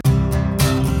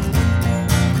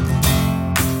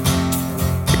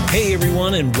Hey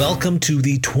everyone, and welcome to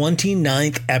the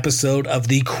 29th episode of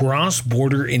the Cross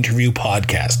Border Interview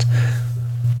Podcast.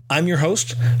 I'm your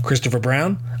host, Christopher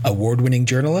Brown, award-winning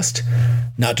journalist.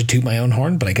 Not to toot my own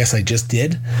horn, but I guess I just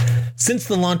did. Since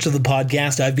the launch of the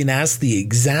podcast, I've been asked the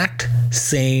exact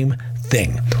same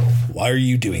thing. Why are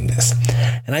you doing this?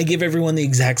 And I give everyone the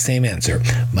exact same answer.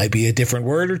 Might be a different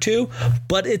word or two,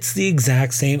 but it's the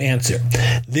exact same answer.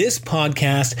 This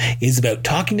podcast is about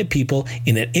talking to people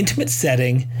in an intimate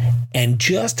setting and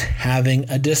just having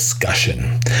a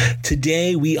discussion.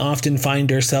 Today, we often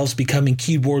find ourselves becoming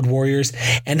keyboard warriors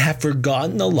and have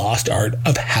forgotten the lost art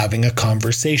of having a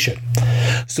conversation.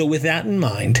 So with that in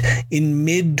mind, in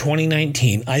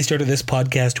mid-2019, I started this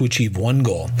podcast to achieve one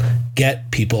goal: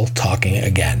 get people talking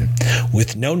again.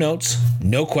 With no notes,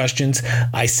 no questions,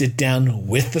 I sit down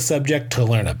with the subject to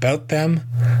learn about them,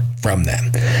 from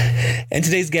them. And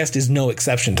today's guest is no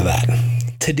exception to that.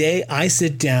 Today, I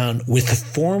sit down with the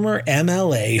former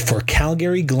MLA for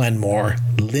Calgary Glenmore,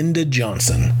 Linda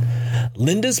Johnson.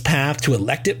 Linda's path to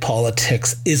elected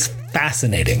politics is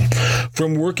fascinating.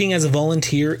 From working as a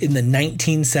volunteer in the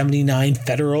 1979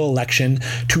 federal election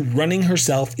to running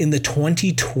herself in the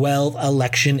 2012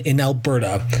 election in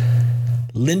Alberta,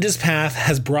 Linda's path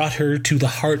has brought her to the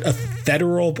heart of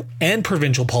federal and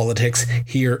provincial politics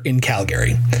here in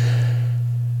Calgary.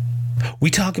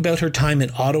 We talk about her time in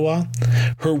Ottawa,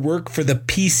 her work for the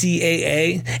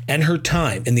PCAA, and her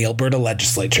time in the Alberta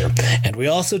legislature. And we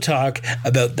also talk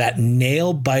about that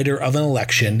nail-biter of an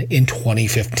election in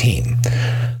 2015.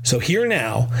 So here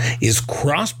now is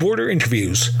Cross Border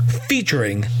Interviews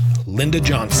featuring Linda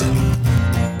Johnson.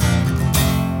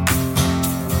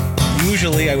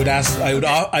 Usually I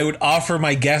would offer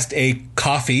my guest a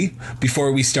coffee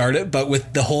before we start it, but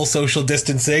with the whole social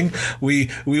distancing, we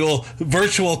will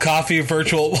virtual coffee,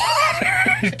 virtual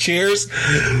water. Cheers.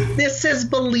 This says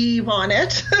believe on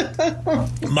it.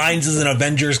 Mine's is an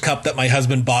Avengers cup that my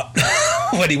husband bought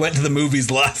when he went to the movies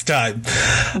last time.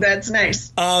 That's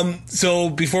nice. So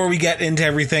before we get into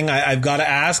everything, I've got to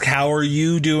ask, how are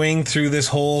you doing through this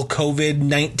whole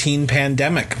COVID-19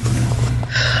 pandemic?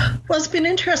 Well, it's been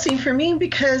interesting for me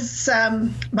because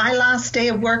my last day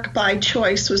of work by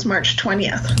choice was March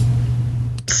 20th.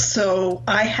 So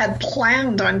I had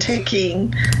planned on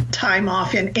taking time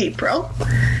off in April.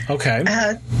 Okay.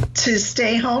 To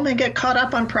stay home and get caught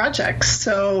up on projects.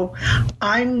 So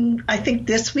I think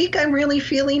this week I'm really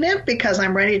feeling it because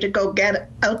I'm ready to go get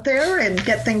out there and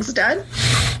get things done.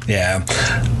 Yeah.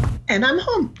 And I'm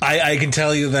home. I can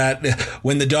tell you that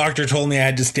when the doctor told me I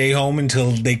had to stay home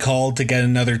until they called to get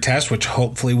another test, which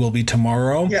hopefully will be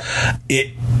tomorrow,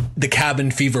 the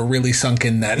cabin fever really sunk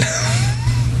in then.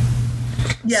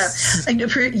 Yeah.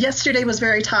 Yesterday was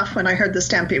very tough when I heard the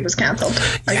Stampede was canceled.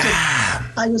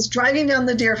 I was driving down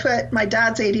the Deerfoot. My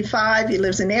dad's 85. He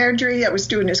lives in Airdrie. I was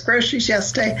doing his groceries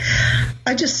yesterday.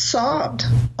 I just sobbed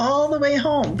all the way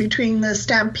home between the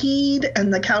Stampede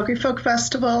and the Calgary Folk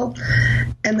Festival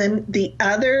and then the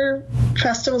other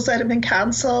festivals that have been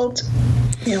canceled.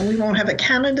 You know, we won't have a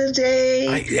Canada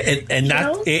Day.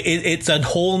 It's a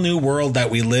whole new world that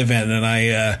we live in, and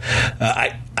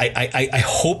I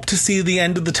hope to see the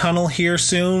end of the tunnel here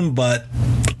soon, but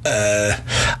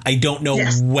I don't know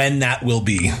when that will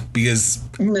be, because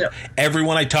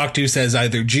everyone I talk to says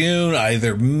either June,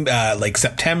 either like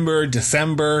September,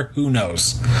 December, who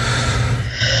knows.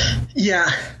 Yeah.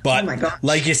 But oh my God.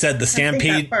 Like you said, the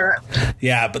Stampede. But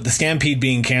the Stampede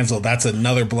being canceled, that's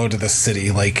another blow to the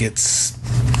city. Like, it's.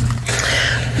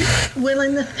 Well,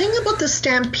 and the thing about the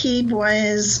Stampede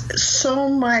was so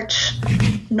much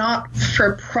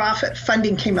not-for-profit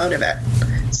funding came out of it.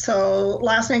 So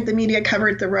last night the media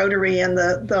covered the Rotary and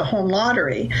the home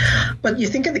lottery. But you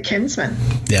think of the Kinsmen.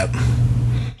 Yep.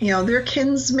 You know, their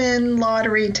Kinsmen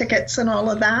lottery tickets and all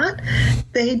of that,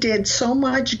 they did so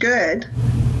much good.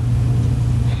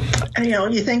 You know,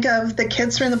 you think of the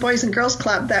kids from the Boys and Girls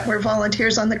Club that were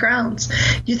volunteers on the grounds.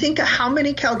 You think of how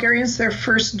many Calgarians their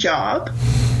first job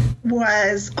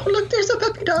was, oh, look, there's a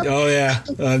puppy dog. Oh, yeah.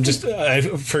 I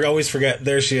always forget.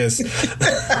 There she is.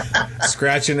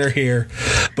 Scratching her ear.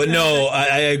 But no,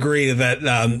 I agree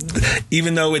that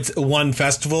even though it's one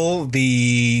festival,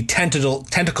 the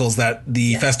tentacles that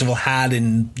the festival had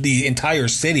in the entire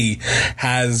city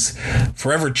has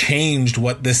forever changed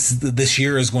what this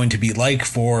year is going to be like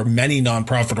for many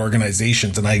nonprofit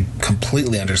organizations, and I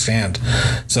completely understand.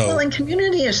 So, well, and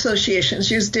community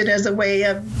associations used it as a way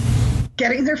of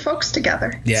getting their folks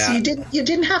together. Yeah. So you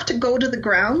didn't have to go to the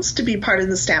grounds to be part of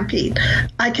the Stampede.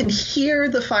 I can hear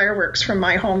the fireworks from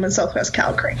my home in Southwest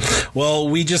Calgary. Well,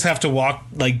 we just have to walk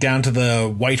like down to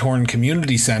the Whitehorn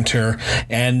Community Center,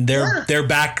 and their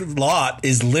back lot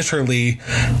is literally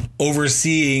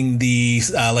overseeing the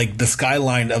like the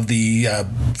skyline of the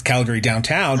Calgary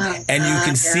downtown, and you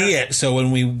can see it. So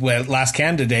when we went last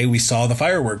Canada Day, we saw the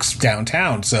fireworks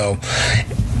downtown. So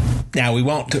now we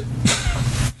won't.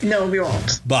 No, we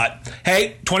won't. But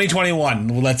hey,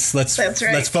 2021. Let's That's right.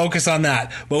 let's focus on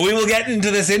that. But we will get into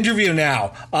this interview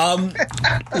now.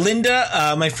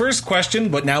 Linda, my first question,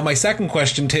 but now my second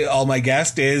question to all my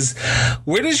guests is,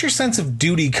 where does your sense of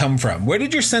duty come from? Where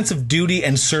did your sense of duty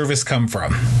and service come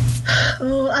from?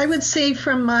 Oh, I would say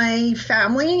from my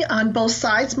family on both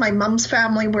sides. My mom's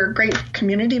family were great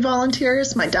community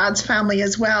volunteers, my dad's family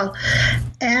as well.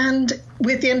 And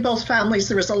within both families,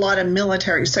 there was a lot of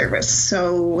military service.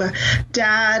 So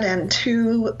dad and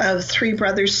 2 of 3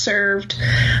 brothers served.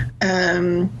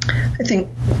 I think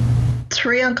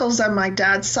 3 uncles on my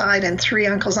dad's side and 3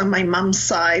 uncles on my mom's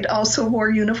side also wore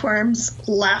uniforms,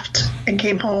 left, and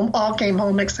came home. All came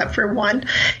home except for 1.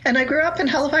 And I grew up in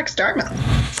Halifax,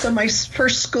 Dartmouth. So my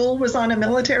first school was on a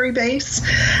military base.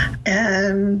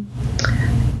 And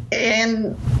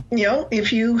you know,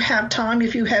 if you have time,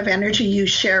 if you have energy, you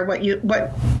share what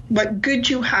good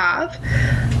you have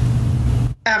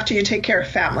after you take care of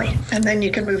family, and then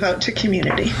you can move out to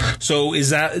community. So was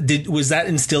that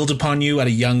instilled upon you at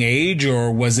a young age,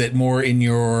 or was it more in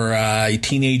your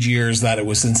teenage years that it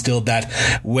was instilled that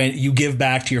when you give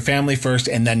back to your family first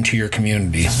and then to your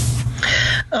community?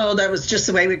 Oh, that was just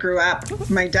the way we grew up.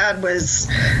 My dad was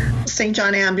St.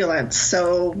 John Ambulance.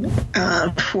 So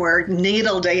for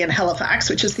Natal Day in Halifax,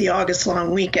 which is the August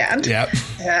long weekend,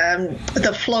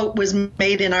 the float was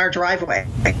made in our driveway.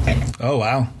 Oh,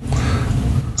 wow.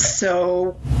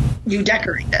 So you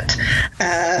decorate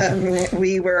it.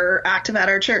 We were active at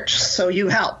our church, so you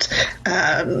helped.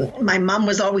 My mom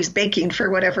was always baking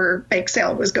for whatever bake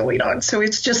sale was going on. So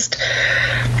it's just,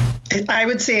 I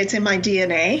would say it's in my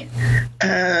DNA.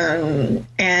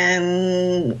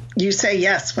 And you say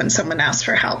yes when someone asks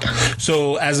for help.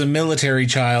 So as a military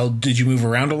child, did you move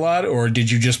around a lot, or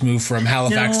did you just move from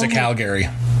Halifax to Calgary?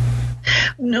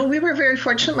 No, we were very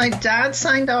fortunate. My dad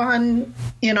signed on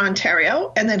in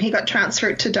Ontario, and then he got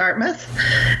transferred to Dartmouth.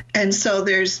 And so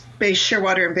there's base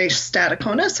Shearwater and base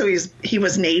Stadacona. So he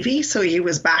was Navy, so he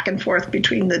was back and forth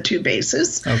between the 2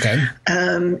 bases. Okay.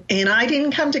 And I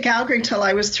didn't come to Calgary till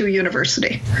I was through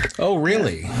university. Oh,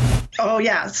 really? Oh,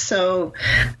 yeah. So,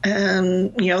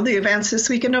 you know, the events this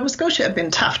week in Nova Scotia have been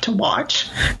tough to watch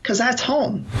because that's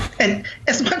home. And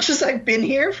as much as I've been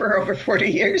here for over 40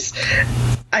 years,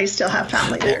 I still have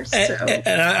family there. So.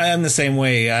 And I am the same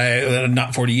way.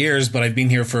 Not 40 years, but I've been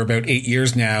here for about 8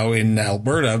 years now in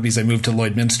Alberta because I moved to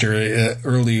Lloydminster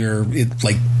earlier,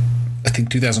 I think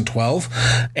 2012.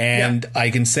 And I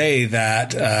can say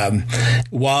that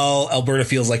while Alberta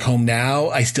feels like home now,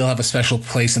 I still have a special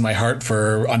place in my heart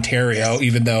for Ontario,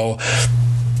 even though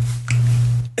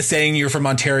saying you're from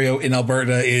Ontario in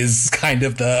Alberta is kind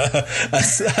of a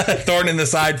thorn in the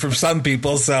side for some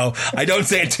people, so I don't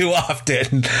say it too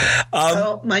often.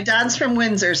 My dad's from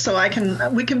Windsor, so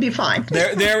we can be fine.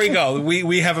 There we go.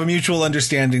 We have a mutual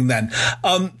understanding then.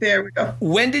 There we go.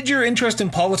 When did your interest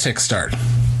in politics start?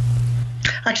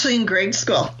 Actually, in grade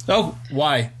school. Oh,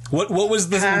 why? What was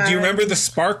the? Do you remember the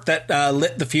spark that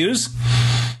lit the fuse?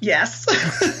 Yes.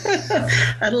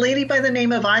 A lady by the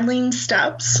name of Eileen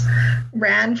Stubbs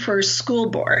ran for school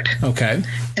board. Okay.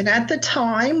 And at the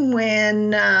time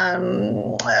when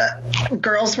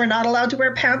girls were not allowed to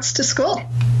wear pants to school.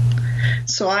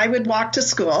 So I would walk to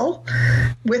school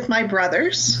with my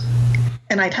brothers,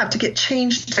 and I'd have to get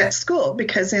changed at school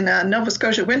because in a Nova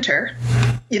Scotia winter,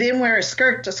 you didn't wear a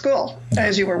skirt to school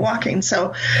as you were walking.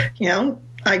 So, you know,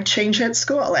 I'd change at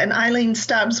school. And Eileen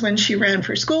Stubbs, when she ran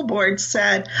for school board,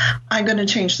 said, I'm going to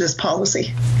change this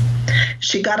policy.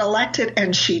 She got elected,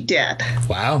 and she did.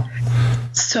 Wow.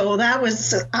 So that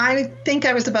was, I think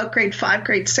I was about grade 5,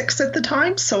 grade 6 at the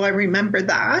time. So I remember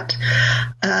that.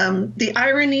 The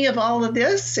irony of all of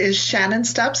this is Shannon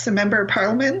Stubbs, the member of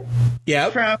parliament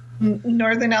from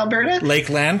Northern Alberta.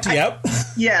 Lakeland, yep.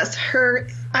 Yes,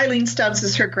 Eileen Stubbs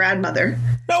is her grandmother.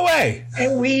 No way.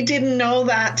 And we didn't know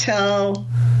that till,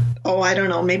 I don't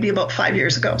know, maybe about 5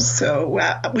 years ago. So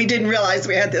we didn't realize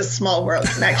we had this small world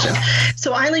connection.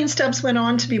 So Eileen Stubbs went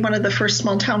on to be one of the first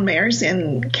small town mayors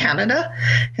in Canada.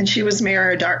 And she was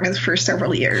mayor of Dartmouth for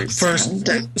several years. First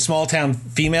small town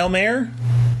female mayor?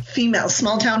 Female,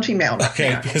 small town female. Okay.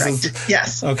 Yeah, right.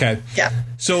 Yes. Okay. Yeah.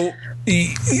 So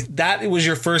that was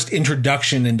your first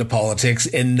introduction into politics,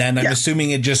 and then I'm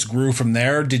assuming it just grew from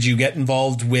there. Did you get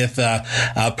involved with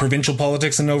provincial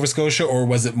politics in Nova Scotia, or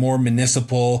was it more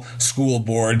municipal school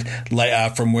board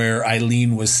from where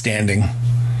Eileen was standing?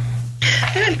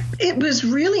 It was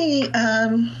really,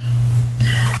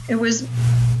 it was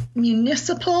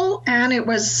municipal and it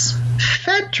was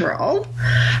federal.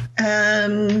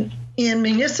 In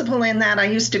municipal, in that I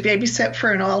used to babysit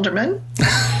for an alderman.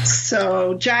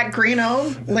 So Jack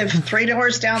Greeno lived 3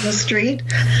 doors down the street.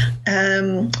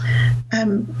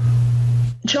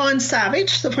 John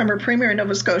Savage, the former premier of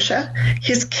Nova Scotia,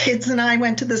 his kids and I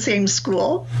went to the same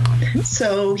school.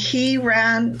 So he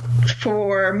ran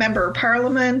for member of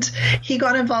parliament. He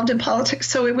got involved in politics.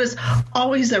 So it was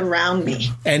always around me.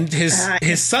 And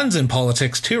his son's in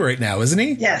politics too right now, isn't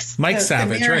he? Yes. Mike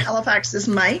Savage, the mayor right? of Halifax is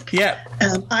Mike. Yeah.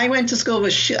 I went to school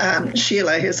with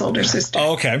Sheila, his older sister.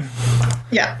 Oh, okay.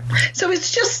 Yeah. So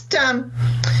it's just,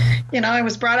 I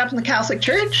was brought up in the Catholic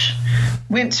Church,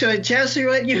 went to a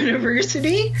Jesuit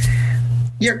university.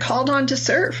 You're called on to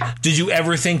serve. Did you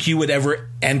ever think you would ever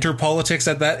enter politics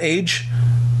at that age?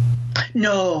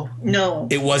 No.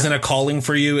 It wasn't a calling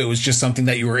for you? It was just something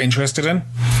that you were interested in?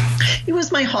 It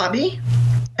was my hobby.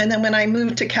 And then when I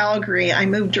moved to Calgary, I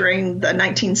moved during the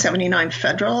 1979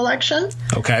 federal election.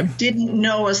 Okay. Didn't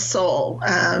know a soul.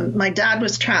 My dad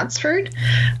was transferred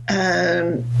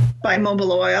by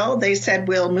Mobil Oil. They said,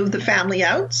 we'll move the family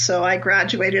out. So I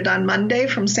graduated on Monday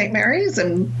from St. Mary's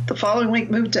and the following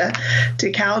week moved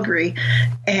to Calgary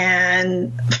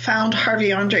and found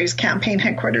Harvey Andre's campaign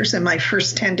headquarters in my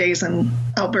first 10 days in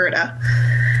Alberta.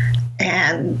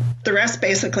 And the rest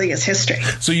basically is history.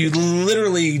 So you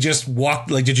literally just walked,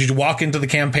 did you walk into the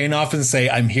campaign office and say,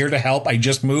 I'm here to help, I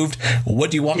just moved,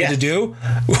 what do you want me to do?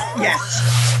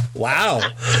 Yes. Wow.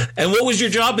 And what was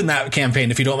your job in that campaign,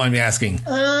 if you don't mind me asking?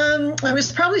 I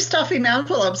was probably stuffing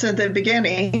envelopes at the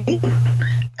beginning.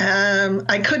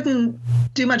 I couldn't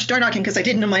do much door knocking because I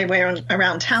didn't know my way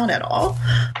around town at all.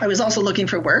 I was also looking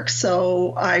for work,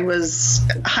 so I was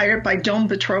hired by Dome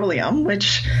Petroleum,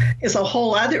 which is a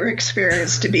whole other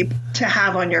experience to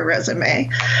have on your resume.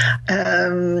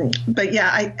 But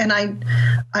yeah,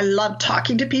 I love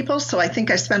talking to people, so I think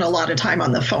I spent a lot of time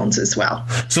on the phones as well.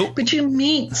 But you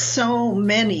meet so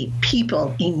many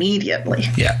people immediately.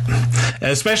 Yeah,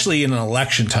 especially in an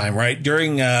election time, right?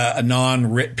 During a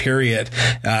non-writ period,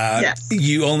 yes.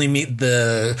 You only meet the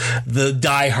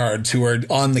diehards who are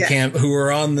on the who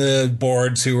are on the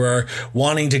boards, who are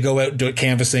wanting to go out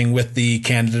canvassing with the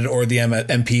candidate or the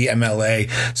MP, MLA.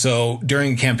 So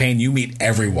during a campaign, you meet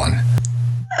everyone.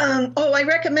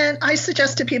 I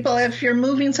suggest to people, if you're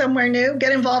moving somewhere new,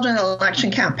 get involved in an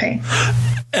election campaign.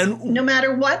 And no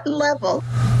matter what level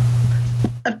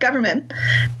of government,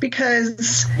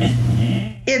 because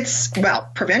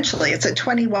provincially, it's a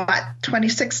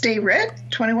 26-day writ,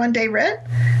 21-day writ.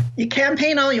 You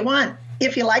campaign all you want.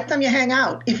 If you like them, you hang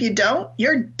out. If you don't,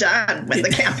 you're done when the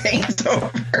campaign's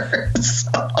over.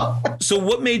 So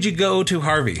what made you go to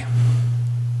Harvey?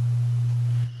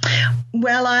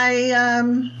 Well,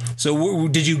 So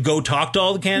did you go talk to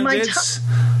all the candidates?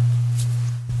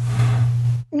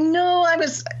 No, I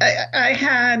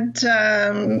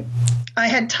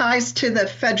had ties to the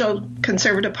Federal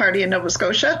Conservative Party in Nova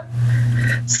Scotia.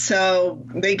 So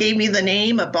they gave me the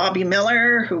name of Bobby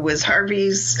Miller, who was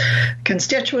Harvey's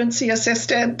constituency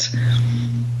assistant.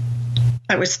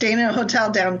 I was staying in a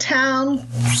hotel downtown,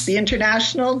 the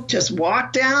International, just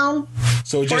walked down.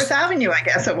 So 4th Avenue, I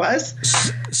guess it was.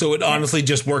 So it honestly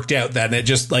just worked out then. It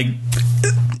just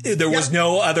there was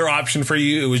no other option for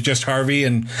you. It was just Harvey.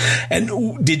 And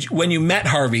when you met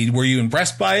Harvey, were you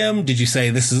impressed by him? Did you say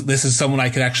this is someone I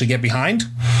could actually get behind?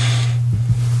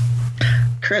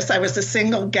 Chris, I was a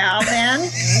single gal then.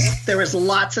 There was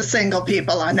lots of single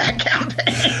people on that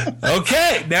campaign.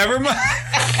 Okay, never mind.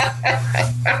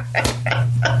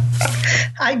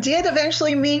 I did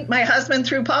eventually meet my husband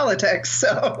through politics.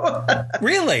 So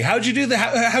really, how'd you do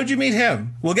that? How'd you meet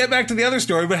him? We'll get back to the other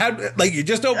story, but you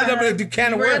just opened up a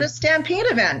can of worms. We were at a Stampede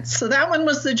event, so that one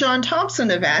was the John Thompson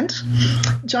event.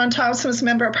 John Thompson was a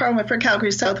member of Parliament for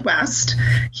Calgary Southwest.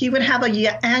 He would have an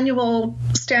annual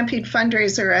Stampede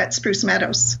fundraiser at Spruce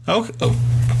Meadows. Oh.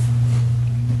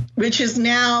 Which is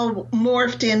now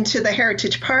morphed into the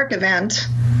Heritage Park event.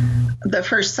 The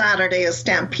first Saturday is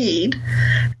Stampede.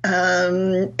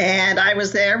 And I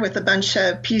was there with a bunch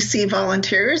of PC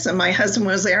volunteers, and my husband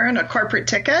was there on a corporate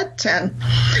ticket. And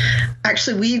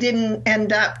actually, we didn't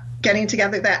end up getting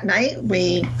together that night.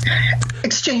 We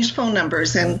exchanged phone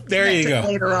numbers and there you go.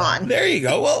 Later on. There you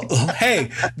go. Well, hey,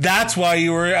 that's why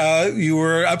you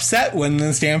were upset when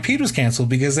the Stampede was canceled,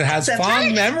 because it has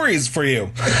fond memories for you.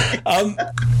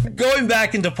 Going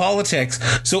back into politics,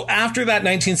 so after that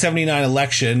 1979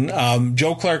 election,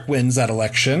 Joe Clark wins that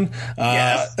election.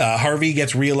 Yes. Harvey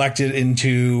gets reelected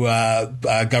into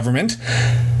government.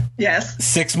 Yes.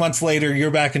 6 months later,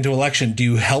 you're back into election. Do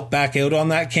you help back out on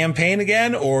that campaign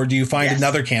again, or do you find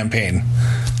another campaign?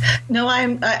 No,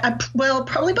 well,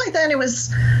 probably by then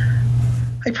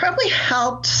I probably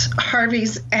helped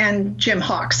Harvey's and Jim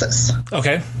Hawks's.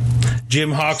 Okay.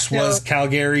 Jim Hawks was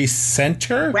Calgary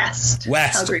Center? West.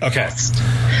 Calgary okay. West.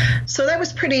 So that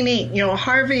was pretty neat. You know,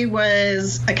 Harvey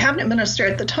was a cabinet minister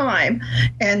at the time,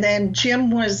 and then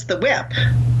Jim was the whip.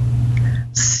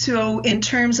 So in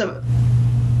terms of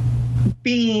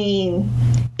being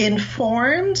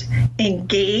informed,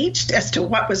 engaged as to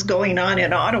what was going on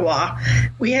in Ottawa,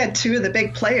 we had two of the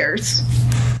big players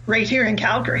right here in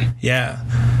Calgary. Yeah.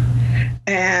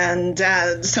 And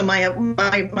so my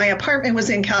apartment was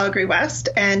in Calgary West,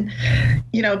 and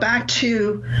you know, back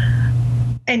to,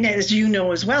 and as you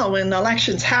know as well, when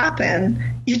elections happen,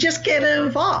 you just get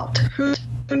involved. Who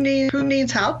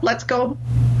needs help? Let's go.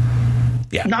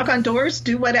 Yeah. Knock on doors,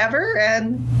 do whatever,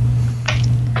 and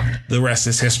the rest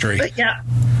is history. But yeah,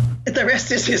 the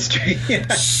rest is history. Yeah.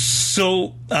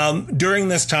 So during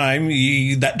this time,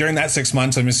 during that 6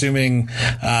 months, I'm assuming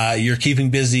you're keeping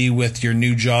busy with your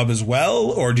new job as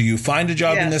well, or do you find a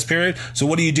job in this period? So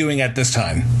what are you doing at this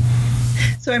time?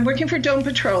 So I'm working for Dome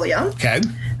Petroleum. Okay.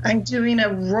 I'm doing a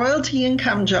royalty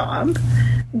income job,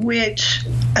 which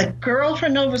a girl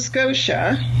from Nova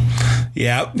Scotia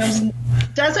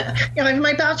doesn't, you know, I have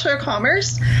my Bachelor of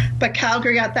Commerce, but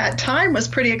Calgary at that time was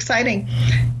pretty exciting.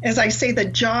 As I say, the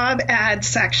job ad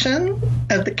section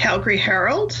of the Calgary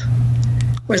Herald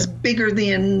was bigger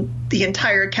than the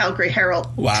entire Calgary Herald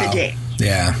today.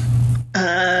 Yeah.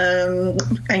 And,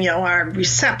 you know, our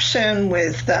reception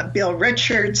with Bill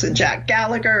Richards and Jack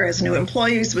Gallagher as new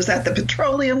employees was at the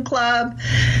Petroleum Club.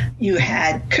 You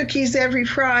had cookies every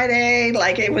Friday.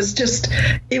 Like,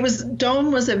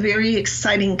 Dome was a very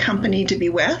exciting company to be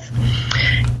with.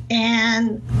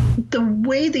 And the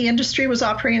way the industry was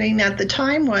operating at the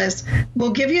time was,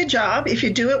 we'll give you a job if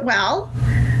you do it well.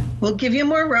 We'll give you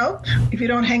more rope. If you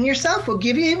don't hang yourself, we'll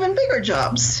give you even bigger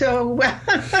jobs. So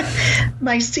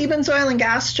my Siebens Oil and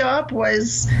Gas job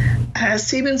was,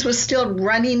 Siebens was still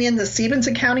running in the Siebens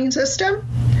accounting system.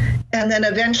 And then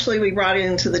eventually we brought it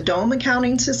into the Dome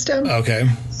accounting system. Okay.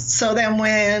 So then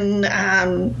when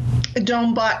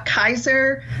Dome bought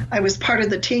Kaiser, I was part of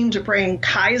the team to bring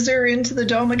Kaiser into the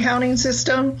Dome accounting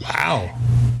system. Wow.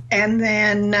 And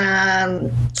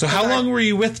then... so how long were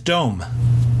you with Dome?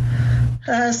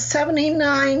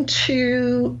 79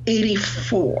 to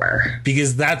 84.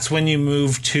 Because that's when you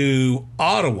moved to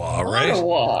Ottawa, right?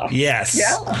 Ottawa. Yes.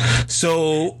 Yeah.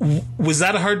 So was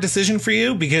that a hard decision for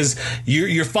you? Because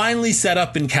you're finally set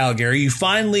up in Calgary. You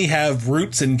finally have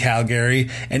roots in Calgary.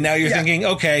 And now you're thinking,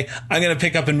 okay, I'm going to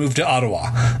pick up and move to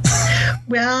Ottawa.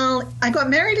 Well, I got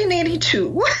married in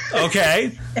 82.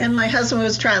 Okay. And my husband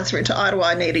was transferred to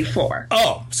Ottawa in 84.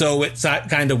 Oh, so it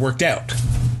kind of worked out.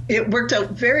 It worked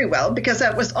out very well because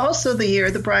that was also the year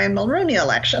of the Brian Mulroney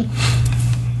election.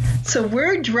 So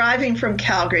we're driving from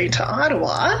Calgary to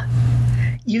Ottawa.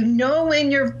 You know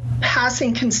when you're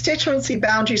passing constituency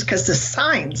boundaries because the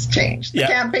signs changed, the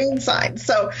campaign signs.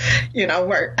 So, you know,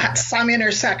 we're at some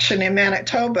intersection in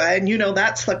Manitoba, and you know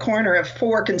that's the corner of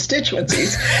 4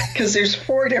 constituencies because there's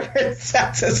 4 different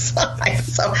sets of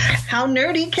signs. So how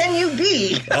nerdy can you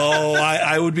be? Oh,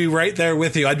 I would be right there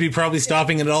with you. I'd be probably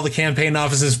stopping at all the campaign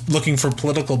offices looking for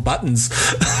political buttons.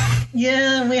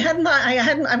 Yeah,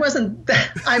 I was a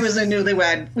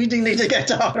newlywed. We do need to get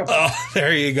to Ottawa. Oh,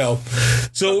 there you go.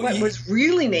 So what was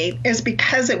really neat is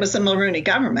because it was the Mulroney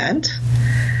government,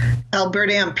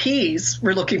 Alberta MPs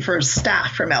were looking for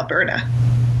staff from Alberta.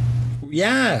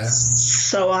 Yeah.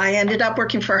 So I ended up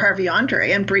working for Harvey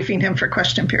Andre and briefing him for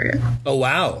question period. Oh,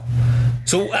 wow.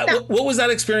 So what was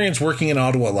that experience working in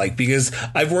Ottawa like? Because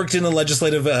I've worked in the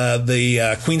legislative,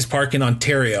 the Queen's Park in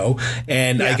Ontario,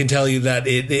 and I can tell you that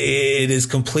it is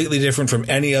completely different from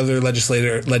any other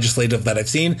legislative that I've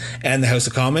seen, and the House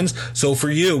of Commons. So for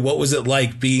you, what was it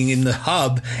like being in the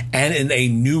hub and in a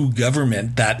new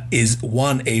government that is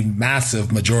won a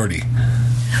massive majority?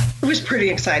 It was pretty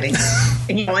exciting.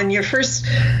 And, you know, I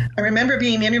remember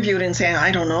being interviewed and saying,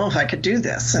 I don't know if I could do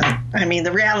this. And, I mean,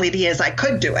 the reality is I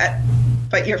could do it.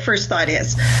 But your first thought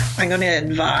is, I'm going to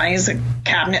advise a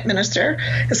cabinet minister,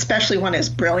 especially one as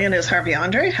brilliant as Harvey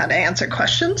Andre, how to answer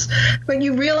questions. But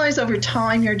you realize over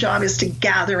time your job is to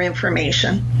gather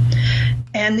information.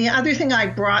 And the other thing I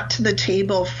brought to the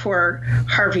table for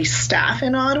Harvey's staff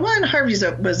in Ottawa, and Harvey's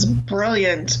was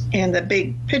brilliant in the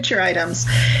big picture items,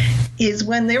 is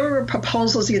when there were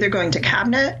proposals either going to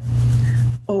cabinet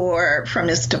or from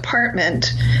his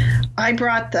department, I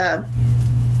brought the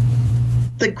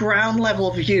ground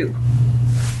level view.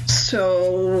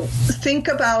 So think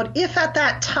about if at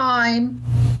that time,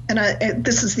 and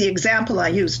this is the example I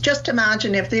use, just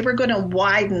imagine if they were going to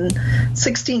widen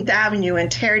 16th Avenue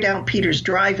and tear down Peter's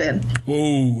Drive-In.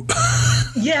 Whoa.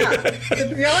 Yeah.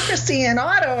 The bureaucracy in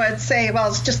Ottawa would say, well,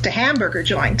 it's just a hamburger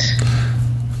joint.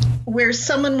 Where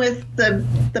someone with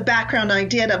the background I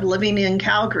did of living in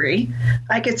Calgary,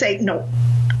 I could say, no,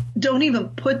 don't even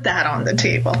put that on the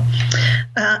table.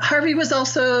 Harvey was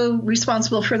also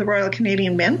responsible for the Royal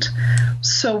Canadian Mint.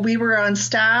 So we were on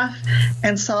staff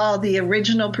and saw the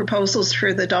original proposals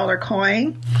for the dollar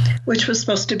coin, which was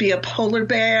supposed to be a polar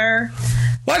bear.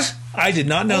 What? I did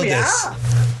not know this.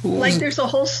 Like there's a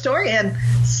whole story. And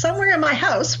somewhere in my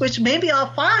house, which maybe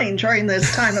I'll find during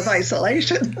this time of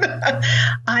isolation,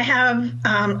 I have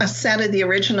a set of the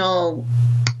original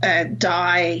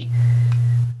die.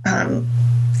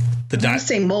 I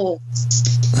say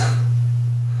molds.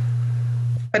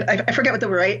 But I forget what the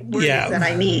right word is that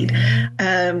I need.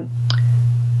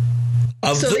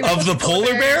 Of the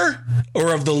polar bear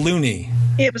or of the loonie?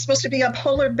 It was supposed to be a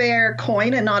polar bear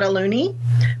coin and not a loonie.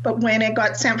 But when it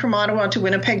got sent from Ottawa to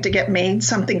Winnipeg to get made,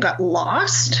 something got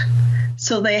lost.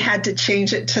 So they had to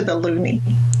change it to the loonie.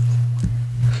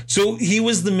 So he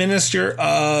was the Minister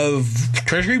of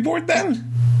Treasury Board then?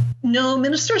 No,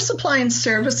 Minister of Supply and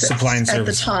Services at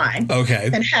the time.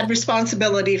 Okay. And had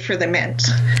responsibility for the Mint.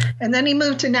 And then he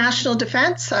moved to National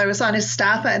Defense. I was on his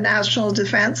staff at National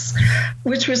Defense,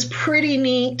 which was pretty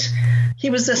neat. He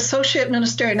was Associate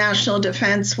Minister of National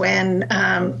Defense when,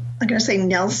 I'm going to say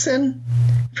Nelson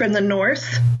from the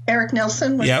North, Eric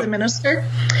Nelson was the minister.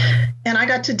 And I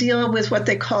got to deal with what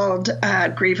they called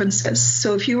grievances.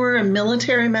 So if you were a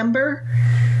military member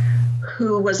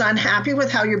who was unhappy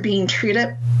with how you're being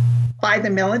treated by the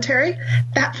military,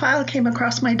 that file came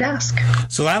across my desk.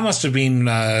 So that must have been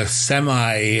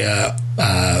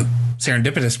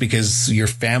serendipitous because your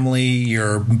family,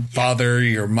 your father,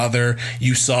 your mother,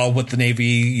 you saw what the Navy,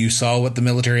 you saw what the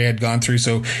military had gone through.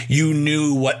 So you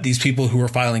knew what these people who were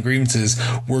filing grievances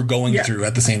were going through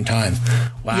at the same time.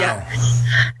 Wow. Yeah.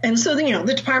 And so,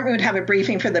 the department would have a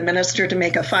briefing for the minister to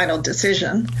make a final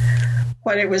decision.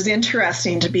 But it was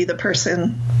interesting to be the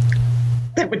person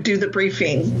that would do the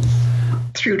briefing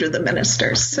through to the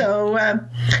minister. So,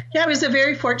 it was a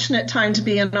very fortunate time to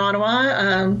be in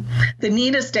Ottawa. The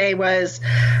neatest day was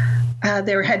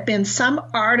there had been some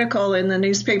article in the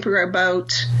newspaper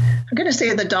about, I'm going to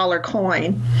say, the dollar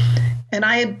coin. And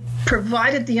I had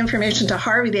provided the information to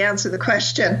Harvey to answer the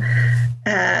question.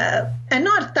 And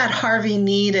not that Harvey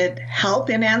needed help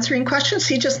in answering questions.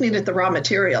 He just needed the raw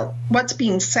material, what's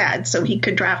being said, so he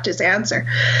could draft his answer.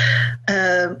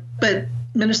 But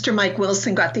Minister Mike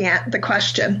Wilson got the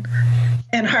question.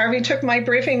 And Harvey took my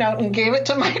briefing note and gave it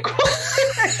to Mike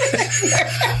Wilson.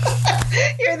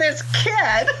 You're this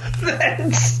kid.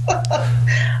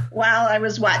 Well, I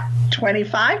was,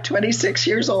 25, 26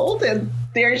 years old, and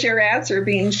there's your answer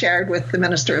being shared with the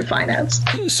Minister of Finance.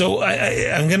 So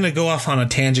I'm going to go off on a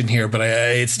tangent here, but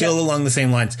it's still along the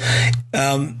same lines.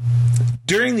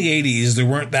 During the 80s, there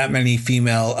weren't that many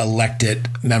female elected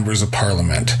members of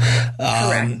parliament.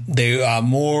 They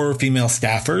more female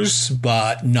staffers,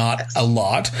 but not a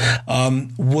lot.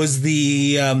 Were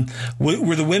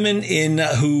the women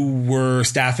who were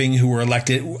staffing, who were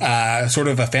elected, sort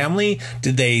of a family?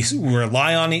 Did they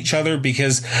rely on each other?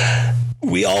 Because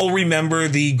we all remember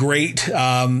the great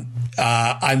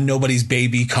I'm nobody's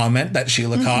baby comment that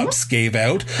Sheila Copps gave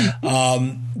out.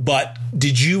 But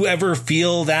did you ever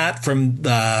feel that from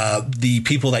the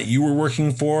people that you were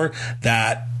working for,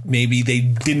 that maybe they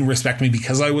didn't respect me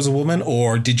because I was a woman?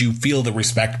 Or did you feel the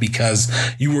respect because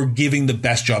you were giving the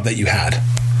best job that you had?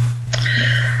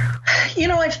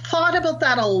 I've thought about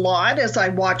that a lot as I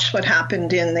watched what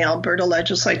happened in the Alberta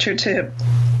legislature to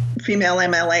female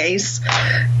MLAs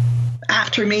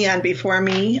after me and before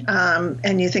me.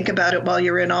 And you think about it while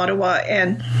you're in Ottawa.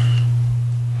 And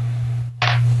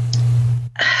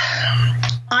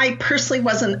I personally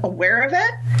wasn't aware of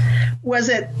it. Was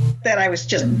it that I was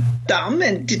just dumb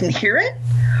and didn't hear it?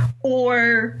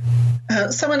 Or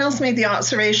someone else made the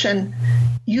observation,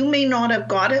 you may not have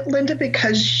got it, Linda,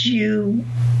 because you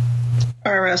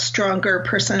are a stronger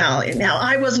personality. Now,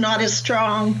 I was not as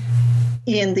strong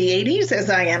in the 80s as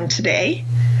I am today.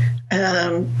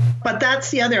 But that's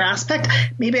the other aspect.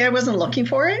 Maybe I wasn't looking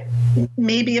for it.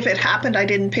 Maybe if it happened, I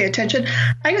didn't pay attention.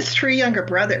 I have 3 younger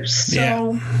brothers.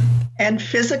 So, and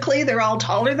physically, they're all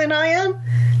taller than I am.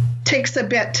 Takes a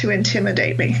bit to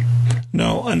intimidate me.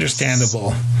 No,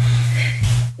 understandable.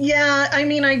 Yeah, I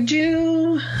mean, I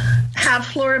do have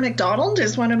Flora McDonald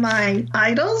as one of my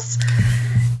idols.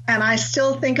 And I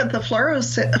still think of the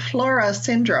Flora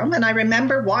syndrome. And I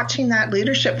remember watching that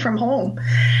leadership from home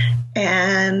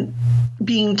and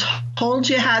being told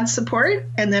you had support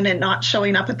and then it not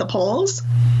showing up at the polls.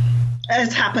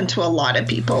 Has happened to a lot of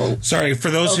people. Sorry, for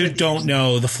those who don't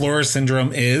know, the Flora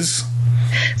syndrome is?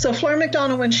 So Flora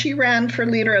McDonald, when she ran for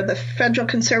leader of the Federal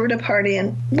Conservative Party,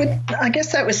 and I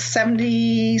guess that was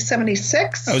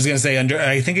 76. I was going to say,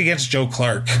 I think against Joe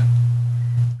Clark.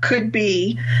 Could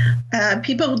be.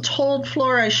 People told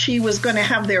Flora she was going to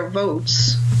have their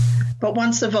votes, but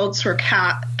once the votes were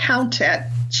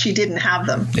counted, she didn't have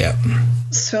them. Yeah.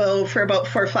 So for about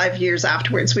 4 or 5 years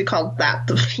afterwards, we called that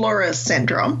the Flora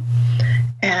syndrome.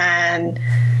 And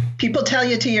people tell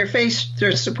you to your face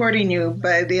they're supporting you,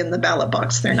 but in the ballot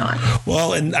box, they're not.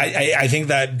 Well, and I think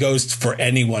that goes for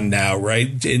anyone now,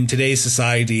 right? In today's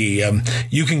society,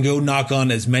 you can go knock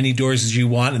on as many doors as you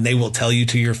want, and they will tell you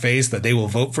to your face that they will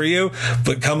vote for you.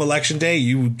 But come election day,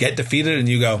 you get defeated, and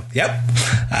you go, "Yep,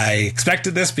 I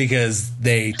expected this," because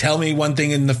they tell me one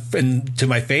thing to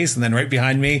my face, and then right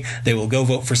behind me, they will go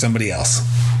vote for somebody else.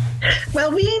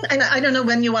 Well, and I don't know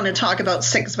when you want to talk about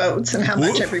 6 votes and how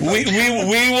much every vote. We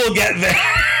will get there.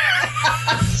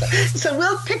 So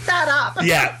we'll pick that up.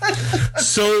 Yeah.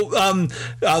 So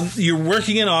you're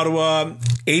working in Ottawa.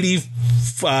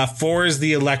 84 is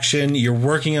the election. You're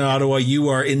working in Ottawa. You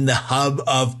are in the hub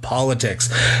of politics.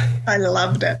 I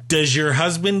loved it. Does your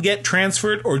husband get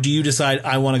transferred, or do you decide,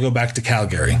 I want to go back to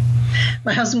Calgary?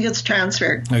 My husband gets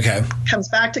transferred. Okay. Comes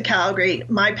back to Calgary.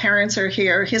 My parents are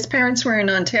here. His parents were in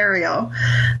Ontario.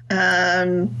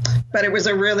 But it was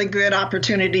a really good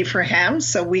opportunity for him.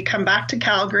 So we come back to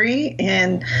Calgary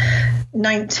in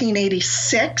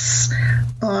 1986.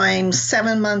 I'm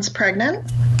 7 months pregnant.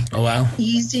 Oh, wow.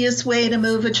 Easiest way to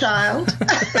move a child.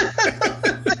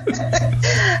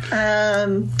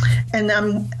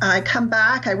 I come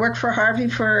back. I work for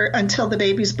Harvey until the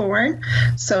baby's born.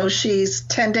 So she's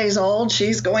 10 days old.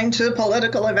 She's going to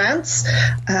political events.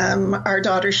 Our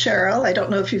daughter Cheryl, I don't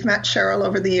know if you've met Cheryl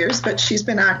over the years, but she's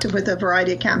been active with a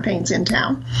variety of campaigns in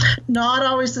town. Not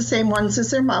always the same ones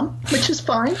as her mom, which is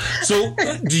fine. So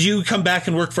did you come back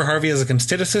and work for Harvey as a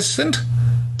constit assistant?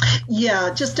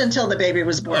 Yeah, just until the baby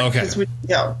was born. Okay.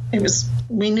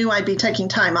 We knew I'd be taking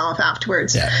time off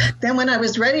afterwards. Yeah. Then when I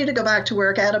was ready to go back to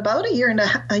work, at about a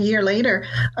year later,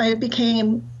 I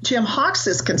became Jim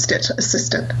Hawkes' constit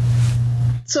assistant.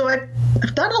 So I've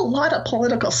done a lot of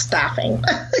political staffing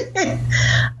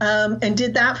and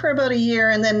did that for about a year.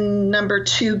 And then number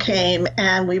 2 came,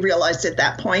 and we realized at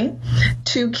that point,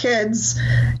 2 kids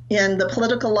in the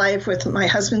political life with my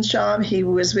husband's job. He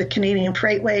was with Canadian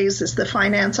Freightways as the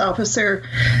finance officer.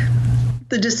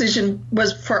 The decision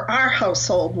was for our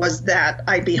household was that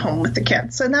I'd be home with the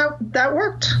kids. And that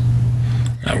worked.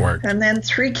 That worked. And then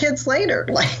 3 kids later,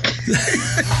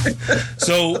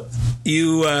 So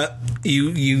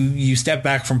you step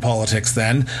back from politics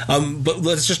then, but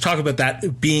let's just talk about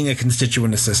that, being a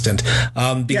constituent assistant,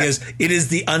 because it is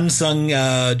the unsung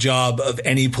job of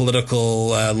any political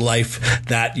life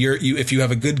that if you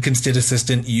have a good constit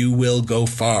assistant, you will go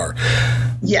far.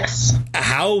 Yes.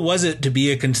 How was it to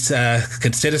be a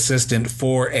constit assistant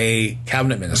for a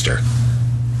cabinet minister?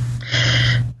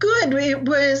 Good. It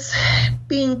was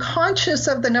being conscious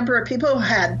of the number of people who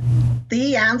had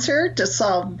the answer to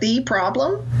solve the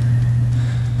problem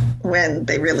when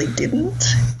they really didn't,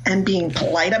 and being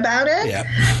polite about it. Yeah.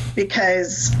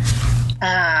 Because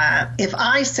if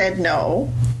I said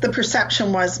no, the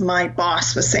perception was my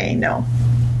boss was saying no.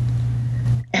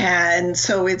 And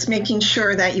so it's making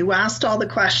sure that you asked all the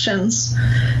questions,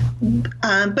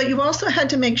 but you also had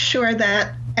to make sure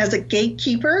that as a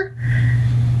gatekeeper,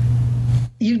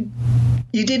 you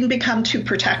didn't become too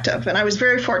protective. And I was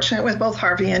very fortunate with both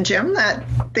Harvey and Jim that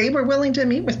they were willing to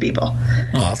meet with people. Oh,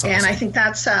 that's awesome. And I think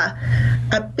that's a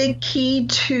big key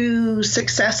to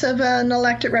success of an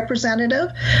elected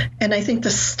representative. And I think the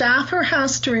staffer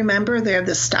has to remember they're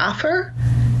the staffer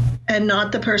and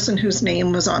not the person whose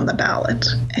name was on the ballot.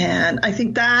 And I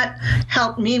think that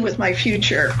helped me with my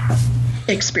future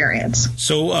experience.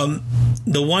 So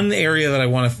the one area that I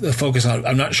want to focus on,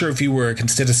 I'm not sure if you were a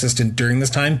constit assistant during this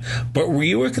time, but were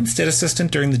you a constit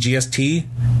assistant during the GST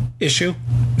issue?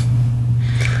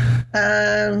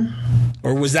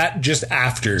 Or was that just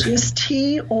after?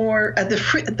 GST or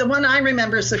the one I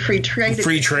remember is the free trade.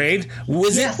 Free trade?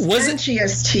 Was it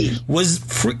GST?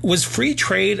 Was free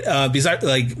trade because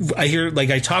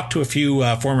I talked to a few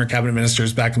former cabinet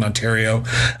ministers back in Ontario,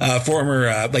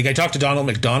 I talked to Donald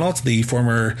McDonald, the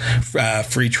former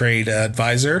free trade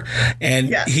advisor,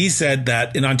 and he said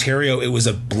that in Ontario it was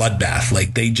a bloodbath.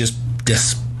 Like they just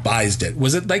despised it.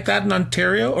 Was it like that in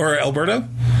Ontario or Alberta?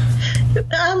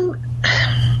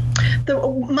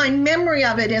 My memory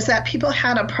of it is that people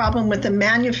had a problem with the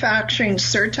manufacturing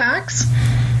surtax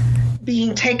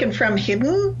being taken from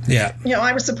hidden. Yeah.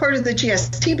 I was supportive of the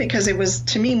GST because it was,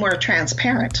 to me, more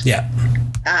transparent. Yeah.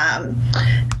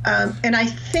 And I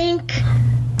think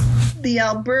the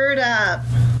Alberta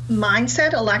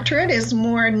mindset electorate is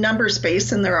more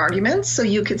numbers-based in their arguments. So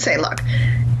you could say, look,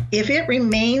 if it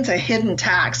remains a hidden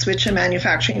tax, which a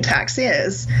manufacturing tax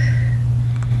is,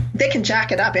 they can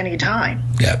jack it up any time.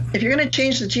 Yeah. If you're going to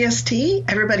change the GST,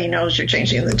 everybody knows you're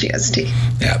changing the GST.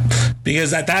 Yeah.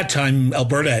 Because at that time,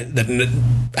 Alberta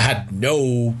had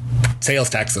no sales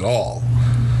tax at all.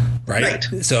 Right.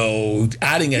 So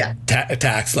adding a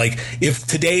tax, like if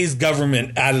today's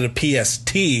government added a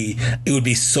PST, it would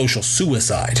be social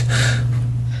suicide.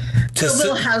 So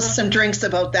we'll have some drinks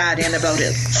about that in about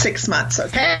 6 months,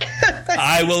 okay?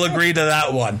 I will agree to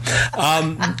that one.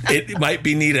 It might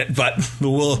be needed, but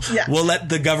we'll let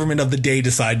the government of the day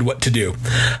decide what to do.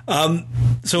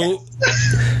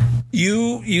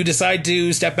 You decide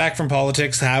to step back from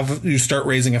politics, you start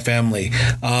raising a family.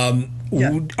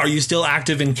 Are you still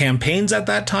active in campaigns at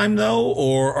that time, though,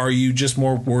 or are you just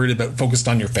more focused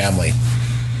on your family?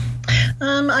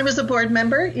 I was a board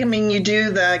member. I mean, you do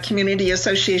the community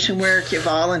association work, you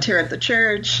volunteer at the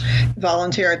church, you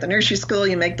volunteer at the nursery school,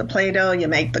 you make the Play-Doh, you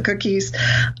make the cookies.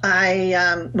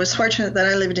 I was fortunate that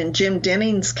I lived in Jim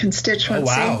Denning's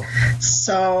constituency. Oh, wow.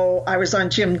 So I was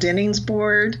on Jim Denning's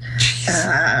board.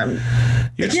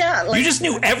 You just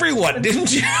knew everyone,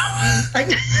 didn't you?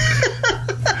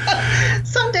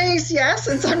 Some days yes,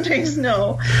 and some days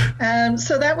no.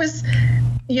 So that was...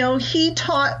 he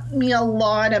taught me a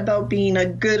lot about being a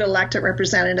good elected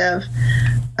representative,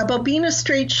 about being a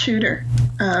straight shooter.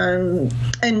 And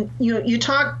you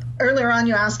talked earlier on,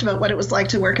 you asked about what it was like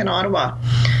to work in Ottawa.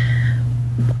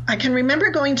 I can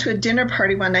remember going to a dinner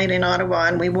party one night in Ottawa,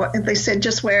 and they said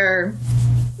just wear,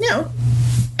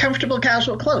 comfortable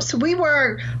casual clothes. So we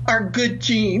wore our good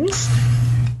jeans,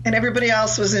 and everybody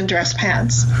else was in dress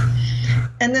pants.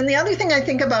 And then the other thing I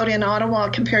think about in Ottawa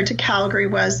compared to Calgary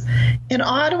was in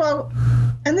Ottawa,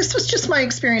 and this was just my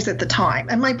experience at the time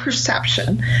and my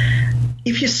perception,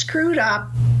 if you screwed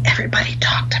up, everybody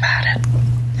talked about it.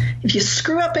 If you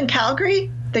screw up in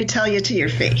Calgary, they tell you to your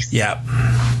face. Yeah.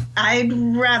 I'd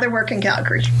rather work in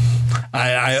Calgary.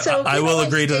 I will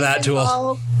agree to that too.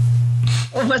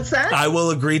 What's that? I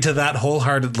will agree to that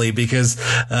wholeheartedly because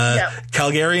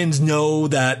Calgarians know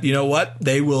that, you know what,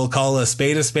 they will call a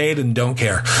spade and don't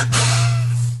care.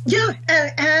 Yeah,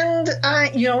 and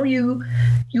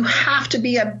you have to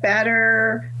be a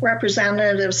better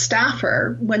representative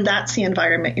staffer when that's the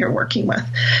environment you're working with.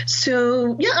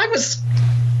 So, I was...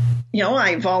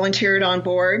 I volunteered on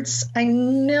boards. I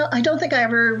don't think I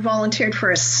ever volunteered for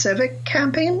a civic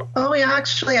campaign. Oh, yeah,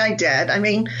 actually I did. I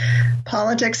mean,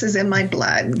 politics is in my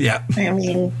blood. Yeah. I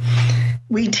mean,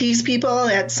 we tease people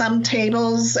at some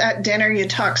tables at dinner, you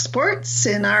talk sports.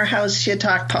 In our house, you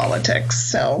talk politics.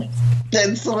 So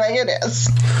that's the way it is.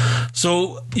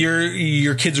 So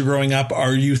your kids are growing up.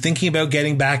 Are you thinking about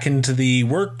getting back into the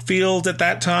work field at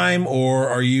that time, or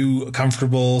are you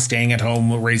comfortable staying at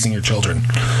home raising your children?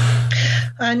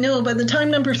 No, by the time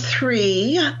number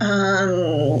 3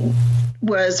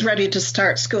 was ready to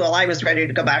start school, I was ready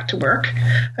to go back to work.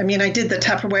 I mean, I did the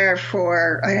Tupperware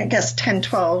for, I guess, 10,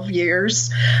 12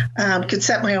 years, could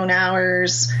set my own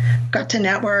hours, got to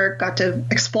network, got to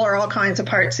explore all kinds of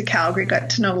parts of Calgary,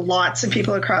 got to know lots of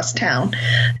people across town.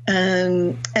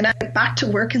 And I went back to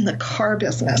work in the car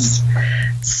business.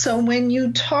 So when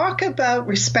you talk about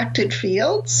respected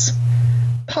fields,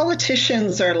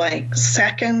 politicians are like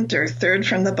second or third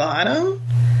from the bottom,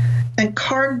 and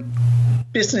car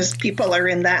business people are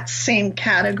in that same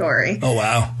category. Oh,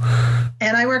 wow.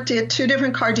 And I worked at 2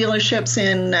 different car dealerships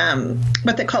in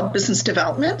what they call business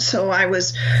development. So I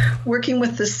was working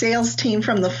with the sales team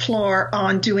from the floor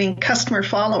on doing customer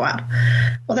follow-up.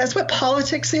 Well, that's what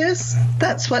politics is.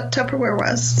 That's what Tupperware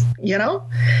was,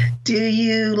 Do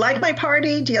you like my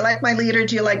party? Do you like my leader?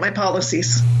 Do you like my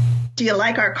policies? Do you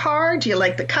like our car? Do you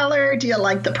like the color? Do you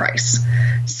like the price?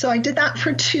 So I did that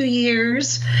for 2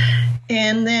 years.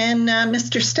 And then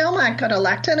Mr. Stelmach got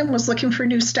elected and was looking for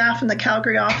new staff in the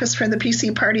Calgary office for the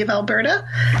PC Party of Alberta.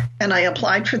 And I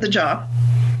applied for the job.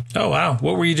 Oh, wow.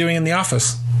 What were you doing in the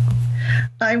office?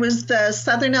 I was the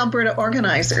Southern Alberta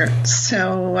organizer.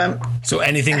 So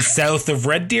anything south of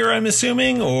Red Deer, I'm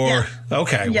assuming? Or yeah.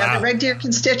 Okay, yeah, wow. The Red Deer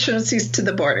constituencies to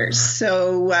the borders.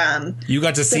 So you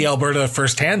got to see Alberta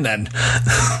firsthand then.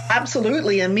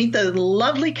 Absolutely, and meet the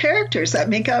lovely characters that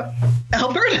make up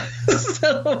Alberta.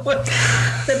 So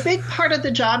the big part of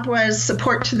the job was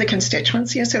support to the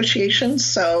constituency associations.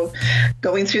 So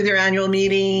going through their annual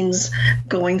meetings,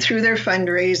 going through their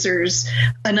fundraisers.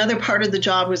 Another part of the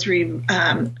job was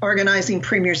organizing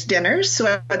Premier's dinners.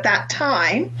 So at that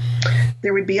time,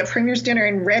 there would be a Premier's dinner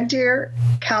in Red Deer,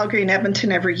 Calgary, and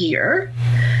Edmonton every year.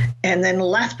 And then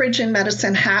Lethbridge and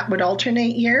Medicine Hat would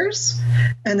alternate years.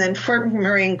 And then Fort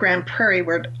McMurray and Grand Prairie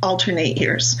would alternate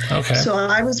years. Okay. So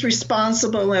I was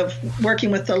responsible of working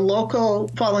with the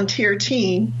local volunteer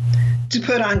team to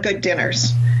put on good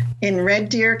dinners in Red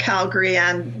Deer, Calgary,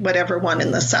 and whatever one in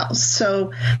the south.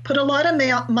 So put a lot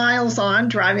of miles on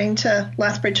driving to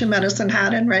Lethbridge and Medicine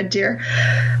Hat and Red Deer.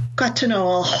 Got to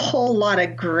know a whole lot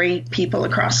of great people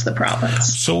across the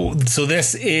province. So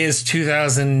this is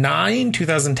 2009,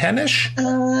 2010-ish?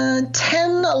 10,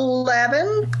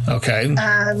 11. Okay.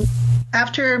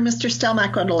 After Mr.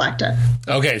 Stelmach got elected.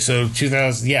 Okay, so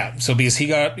 2000, yeah. So because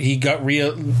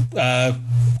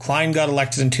Klein got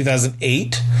elected in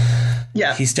 2008.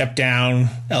 Yeah. He stepped down.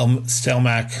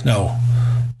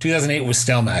 2008 was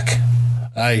Stelmach.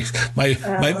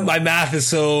 My math is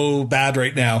so bad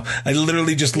right now. I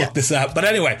literally just looked this up. But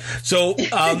anyway, so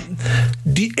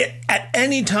at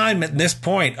any time at this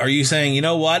point, are you saying, you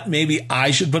know what, maybe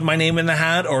I should put my name in the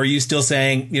hat? Or are you still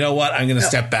saying, you know what, I'm going to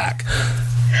step back?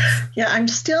 Yeah, I'm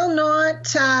still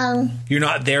not. You're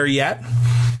not there yet?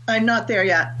 I'm not there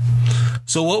yet.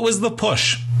 So what was the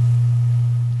push?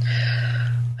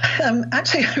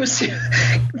 Actually, I was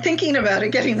thinking about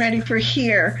it, getting ready for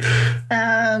here.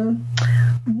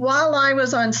 While I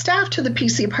was on staff to the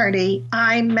PC Party,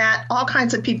 I met all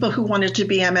kinds of people who wanted to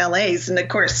be MLAs. And of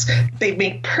course, they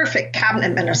make perfect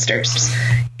cabinet ministers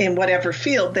in whatever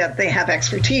field that they have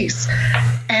expertise.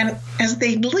 And as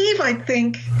they leave, I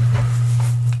think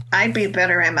I'd be a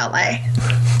better MLA.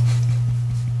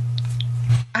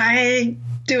 I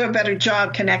do a better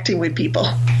job connecting with people.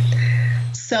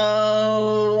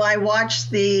 So I watched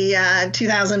the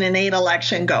 2008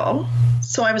 election go.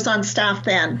 So I was on staff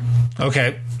then.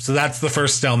 Okay. So that's the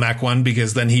first Stelmach one,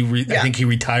 because then I think he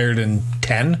retired in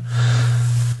 10.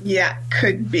 Yeah,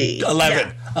 could be. 11.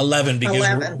 Yeah. 11, because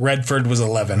 11. Redford was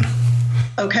 11.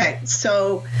 Okay.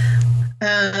 So,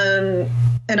 and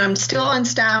I'm still on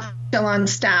staff.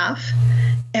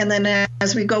 And then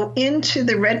as we go into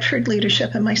the Redford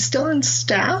leadership, am I still on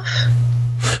staff?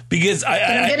 Because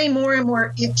I'm getting more and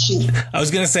more itchy. I was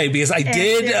going to say, because I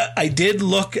did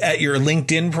look at your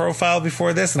LinkedIn profile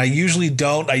before this, and I usually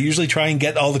don't. I usually try and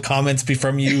get all the comments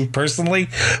from you personally,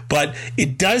 but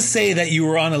it does say that you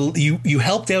were you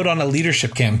helped out on a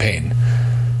leadership campaign.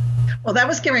 Well, that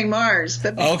was Gary Mars.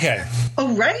 But okay.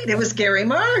 Oh, right. It was Gary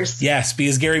Mars. Yes,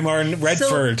 because Gary Mars in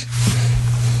Redford.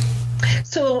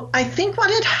 So I think what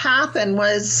had happened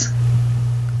was...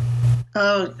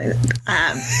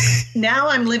 now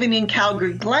I'm living in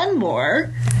Calgary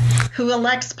Glenmore, who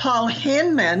elects Paul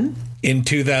Hinman in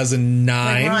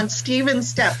 2009. Ron Stevens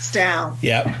steps down.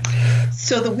 Yep.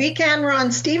 So the weekend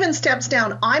Ron Stevens steps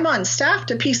down, I'm on staff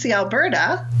to PC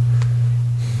Alberta.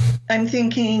 I'm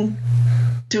thinking,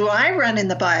 do I run in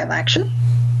the by-election?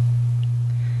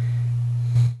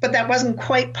 But that wasn't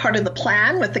quite part of the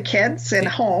plan with the kids at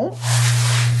home.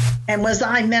 And was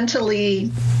I mentally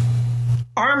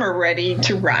armor ready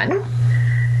to run?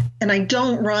 And I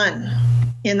don't run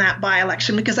in that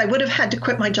by-election because I would have had to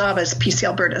quit my job as PC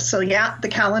Alberta. So yeah, the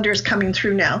calendar is coming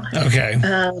through now. Okay.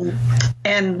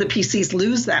 And the PCs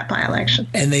lose that by-election.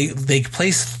 And they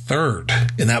place third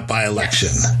in that by-election.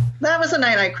 Yes. That was a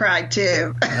night I cried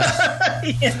too.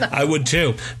 I would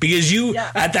too, because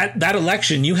at that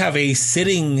election, you have a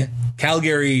sitting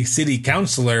Calgary City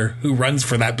Councillor who runs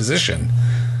for that position.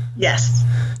 Yes.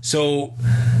 So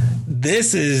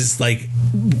this is like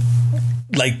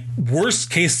worst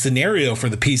case scenario for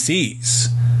the PCs.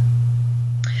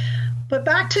 But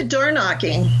back to door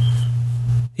knocking.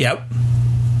 Yep.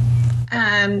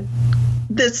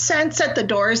 The sense at the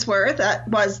doors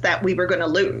was that we were going to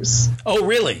lose. Oh,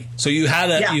 really? So you had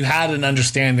an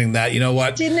understanding that, you know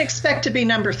what? Didn't expect to be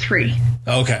number 3.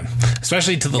 Okay.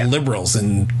 Especially to the Liberals.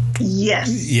 And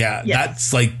yes. Yeah.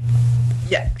 That's like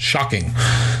Yeah. Shocking.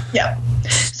 Yeah.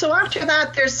 So after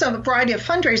that, there's some variety of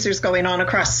fundraisers going on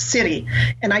across the city.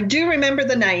 And I do remember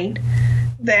the night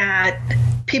that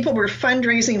people were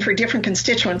fundraising for different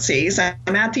constituencies.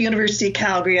 I'm at the University of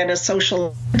Calgary at a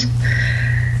social event,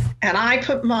 and I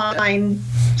put my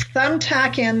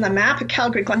thumbtack in the map of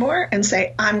Calgary-Glenmore and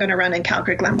say, I'm going to run in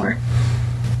Calgary-Glenmore.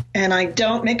 And I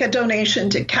don't make a donation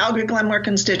to Calgary-Glenmore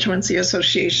Constituency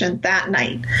Association that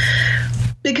night.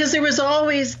 Because there was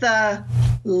always the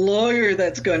lawyer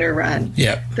that's going to run.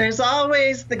 Yep. There's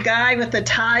always the guy with the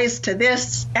ties to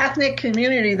this ethnic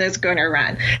community that's going to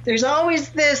run. There's always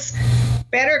this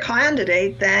better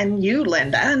candidate than you,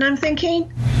 Linda. And I'm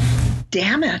thinking,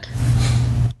 damn it.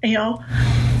 You know,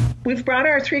 we've brought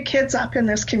our 3 kids up in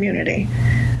this community.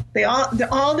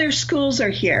 All their schools are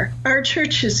here. Our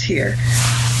church is here.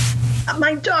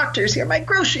 My doctor's here. My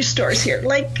grocery store's here.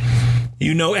 Like,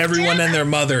 you know everyone and their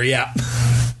mother, yeah.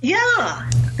 Yeah.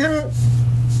 And,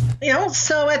 you know,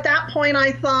 so at that point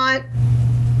I thought,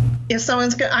 if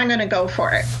someone's good, I'm going to go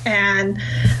for it. And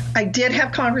I did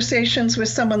have conversations with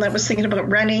someone that was thinking about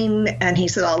running, and he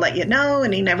said, I'll let you know.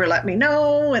 And he never let me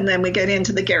know. And then we get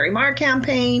into the Gary Marr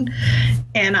campaign.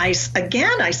 And I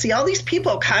see all these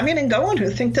people coming and going who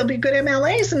think they'll be good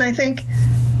MLAs. And I think,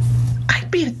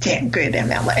 I'd be a damn good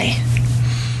MLA.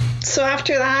 So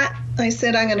after that, I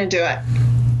said, I'm going to do it.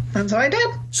 And so I did.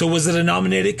 So was it a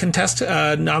nominated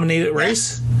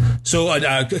race? Yes. So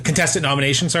a contested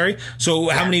nomination, sorry. So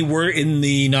how many were in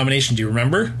the nomination? Do you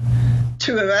remember?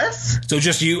 2 of us. So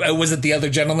just you? Was it the other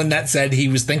gentleman that said he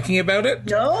was thinking about it?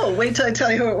 No, wait till I tell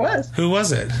you who it was. Who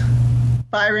was it?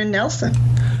 Byron Nelson.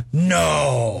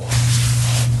 No.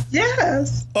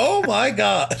 Yes. Oh my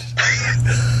God.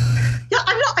 Yeah,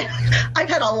 I've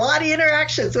had a lot of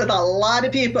interactions with a lot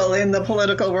of people in the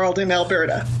political world in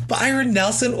Alberta. Byron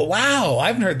Nelson? Wow. I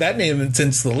haven't heard that name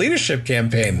since the leadership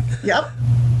campaign. Yep.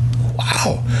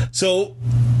 Wow. So...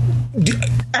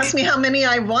 Ask me how many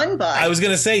I won by. I was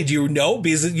going to say, do you know?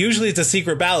 Because usually it's a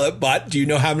secret ballot, but do you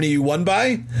know how many you won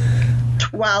by?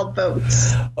 12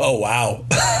 votes. Oh, wow.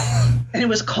 And it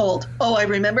was cold. Oh, I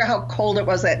remember how cold it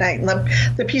was that night. And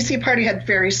the PC party had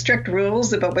very strict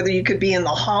rules about whether you could be in the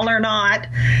hall or not.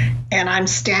 And I'm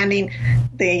standing.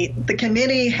 The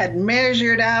committee had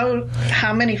measured out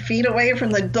how many feet away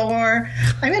from the door.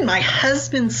 I'm in my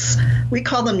husband's, we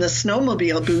call them the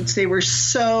snowmobile boots. They were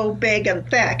so big and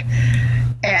thick.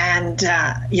 And,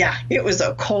 it was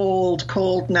a cold,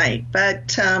 cold night.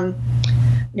 But,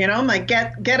 my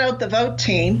get out the vote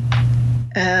team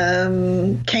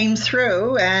came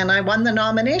through, and I won the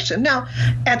nomination. Now,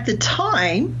 at the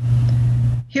time,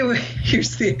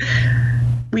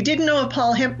 we didn't know if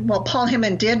Paul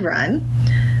Himon did run.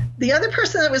 The other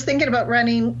person that was thinking about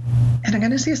running, and I'm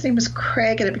going to say his name was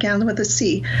Craig, and it began with a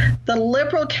C, the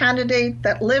Liberal candidate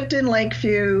that lived in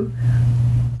Lakeview,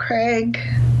 Craig...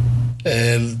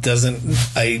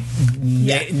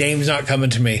 name's not coming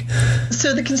to me.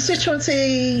 So the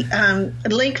constituency,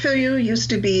 Lakeview used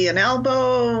to be an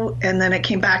Elbow, and then it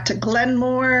came back to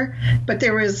Glenmore. But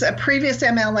there was a previous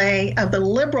MLA of the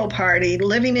Liberal Party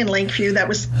living in Lakeview that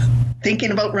was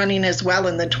thinking about running as well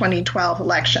in the 2012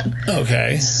 election.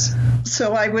 Okay.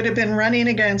 So I would have been running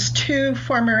against 2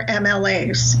 former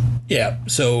MLAs. Yeah.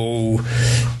 So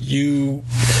you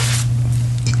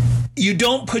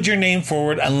don't put your name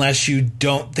forward unless you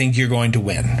don't think you're going to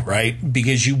win, right?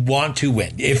 Because you want to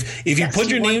win. If you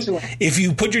put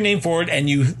your name forward and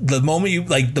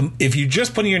if you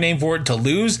just putting your name forward to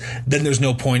lose, then there's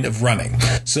no point of running.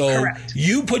 So Correct.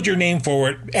 You put your name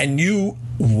forward, and you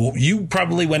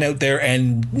probably went out there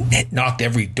and knocked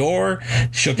every door,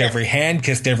 shook every hand,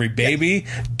 kissed every baby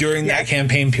during that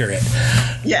campaign period.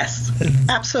 Yes,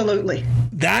 absolutely.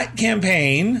 That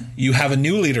campaign, you have a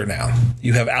new leader now.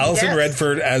 You have Alison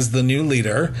Redford as the new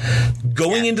leader.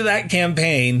 Going into that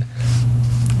campaign,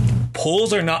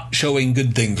 polls are not showing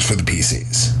good things for the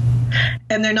PCs.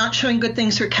 And they're not showing good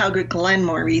things for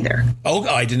Calgary-Glenmore either. Oh,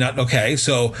 I did not. Okay,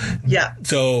 so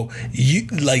so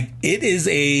it is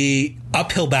a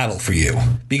uphill battle for you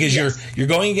because you're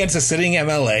going against a sitting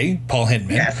MLA, Paul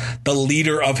Himon, the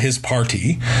leader of his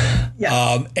party,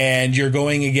 and you're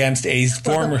going against a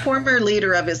former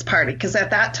leader of his party, because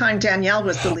at that time Danielle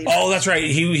was the leader. Oh, that's right.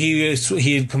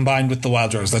 He had combined with the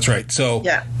Wild Rose. That's right. So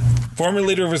former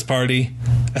leader of his party,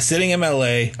 a sitting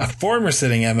MLA, a former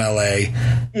sitting MLA.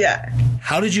 Yeah.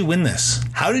 How did you win this?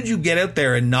 How did you get out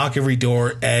there and knock every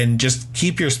door and just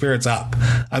keep your spirits up?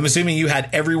 I'm assuming you had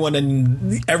everyone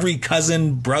and every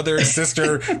cousin, brother,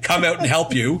 sister come out and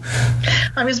help you.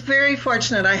 I was very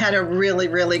fortunate. I had a really,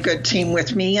 really good team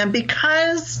with me. And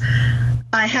because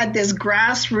I had this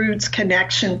grassroots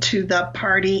connection to the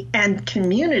party and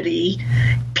community.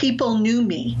 People knew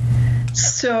me.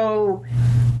 So,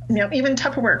 even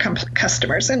Tupperware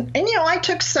customers. And I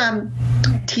took some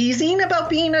teasing about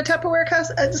being a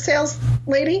Tupperware sales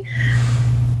lady.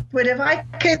 But if I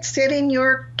could sit in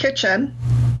your kitchen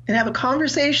and have a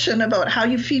conversation about how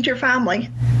you feed your family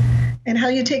and how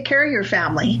you take care of your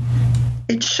family,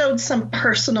 it showed some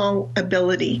personal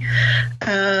ability.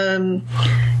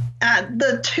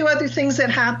 The two other things that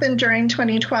happened during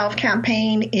 2012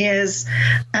 campaign is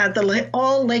the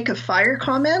all Lake of Fire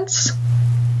comments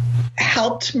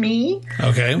helped me.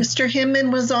 Okay. Mr.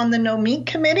 Hinman was on the No Meat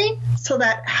Committee, so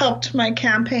that helped my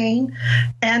campaign.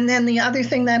 And then the other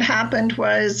thing that happened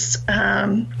was,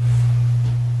 I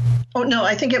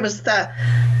think it was the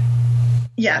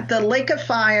Lake of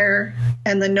Fire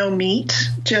and the No Meat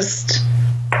just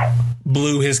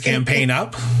blew his campaign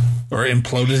up or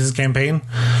imploded his campaign.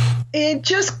 It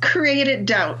just created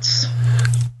doubts.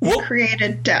 What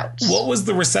was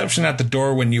the reception at the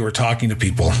door when you were talking to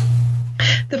people?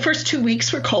 The first 2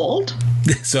 weeks were cold.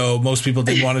 So most people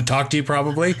didn't want to talk to you,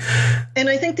 probably. And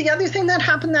I think the other thing that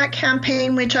happened that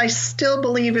campaign, which I still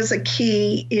believe is a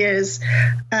key, is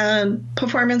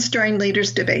performance during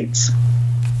leaders' debates.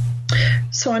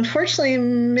 So unfortunately,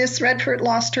 Miss Redford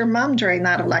lost her mom during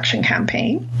that election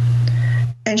campaign.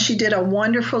 And she did a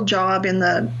wonderful job in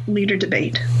the leader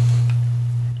debate.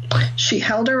 She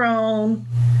held her own.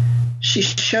 She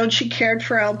showed she cared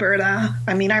for Alberta.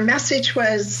 I mean, our message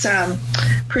was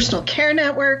personal care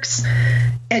networks,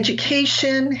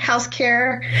 education,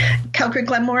 healthcare. Calgary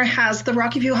Glenmore has the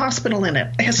Rocky View Hospital in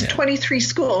it. It has 23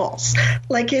 schools.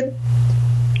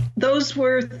 Those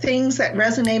were things that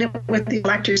resonated with the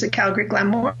electors at Calgary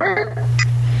Glenmore.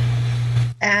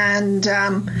 And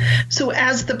so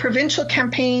as the provincial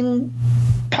campaign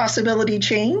possibility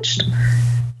changed,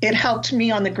 it helped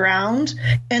me on the ground.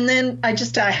 And then I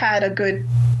had a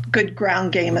good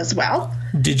ground game as well.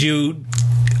 Did you,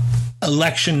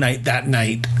 election night that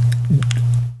night,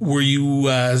 were you,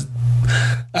 of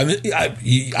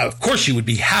course you would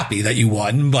be happy that you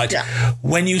won, but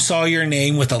when you saw your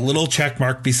name with a little check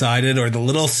mark beside it or the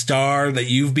little star that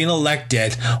you've been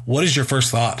elected, what is your first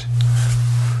thought?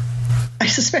 I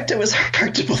suspect it was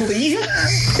hard to believe.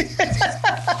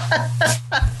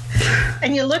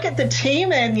 And you look at the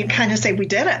team and you kind of say, we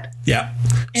did it. Yeah.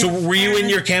 So were you in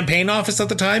your campaign office at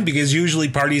the time? Because usually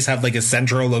parties have a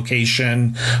central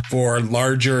location for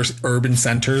larger urban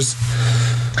centers.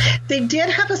 They did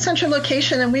have a central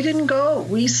location and we didn't go.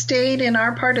 We stayed in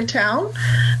our part of town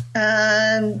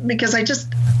because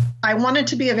I wanted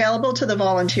to be available to the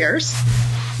volunteers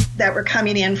that were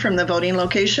coming in from the voting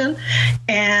location.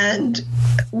 And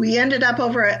we ended up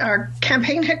over at our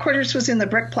campaign headquarters was in the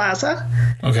Brick Plaza.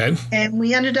 Okay. And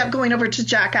we ended up going over to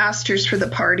Jack Astor's for the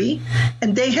party.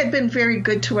 And they had been very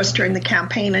good to us during the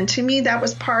campaign. And to me, that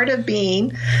was part of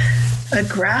being a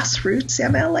grassroots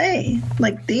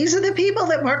MLA. These are the people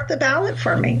that marked the ballot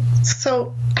for me.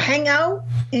 So hang out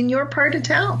in your part of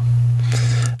town.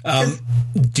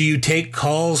 Do you take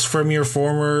calls from your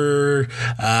former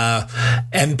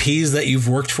MPs that you've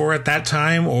worked for at that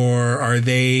time, or are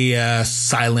they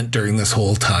silent during this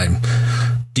whole time?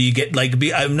 Do you get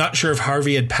I'm not sure if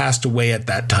Harvey had passed away at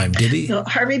that time, did he? No,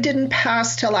 Harvey didn't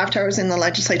pass till after I was in the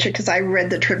legislature because I read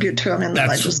the tribute to him in the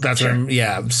legislature.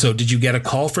 That's what So did you get a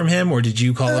call from him, or did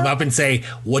you call him up and say,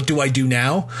 what do I do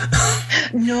now?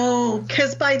 No,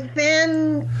 because by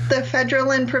then the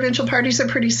federal and provincial parties are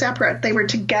pretty separate. They were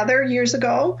together years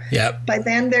ago. Yep. By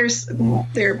then there's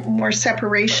more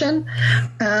separation.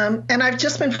 And I've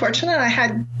just been fortunate. I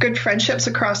had good friendships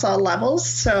across all levels.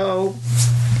 So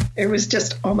it was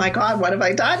just, oh my God, what have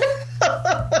I done?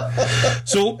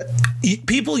 So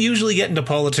people usually get into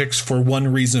politics for one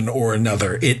reason or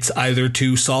another. It's either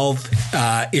to solve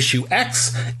issue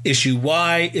X, issue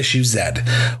Y, issue Z.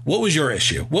 What was your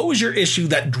issue? What was your issue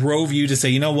that drove you to say,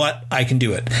 you know what, I can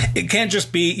do it? It can't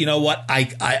just be, you know what,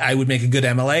 I would make a good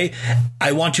MLA.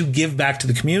 I want to give back to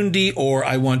the community, or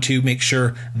I want to make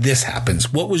sure this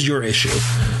happens. What was your issue?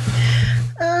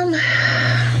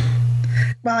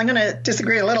 Well, I'm going to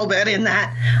disagree a little bit in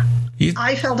that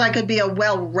I felt I could be a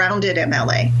well-rounded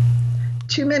MLA.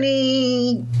 Too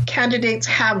many candidates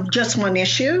have just one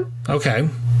issue. Okay.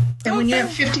 And when you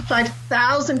have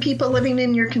 55,000 people living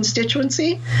in your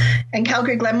constituency, and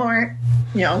Calgary Glenmore,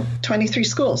 23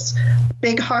 schools,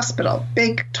 big hospital,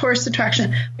 big tourist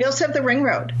attraction. We also have the Ring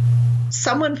Road.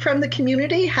 Someone from the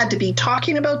community had to be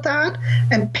talking about that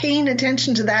and paying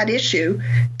attention to that issue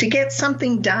to get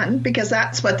something done, because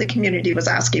that's what the community was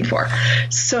asking for.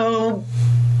 So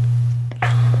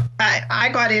I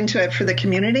got into it for the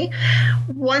community.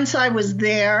 Once I was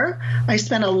there, I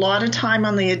spent a lot of time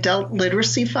on the adult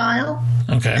literacy file.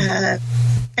 Okay.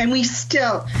 And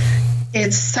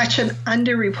it's such an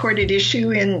underreported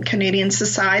issue in Canadian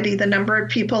society, the number of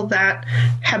people that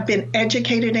have been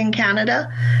educated in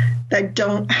Canada that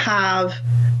don't have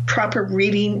proper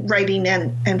reading, writing,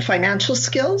 and financial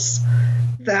skills,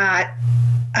 that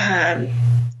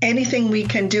anything we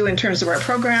can do in terms of our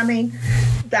programming,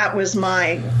 that was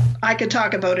I could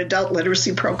talk about adult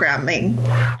literacy programming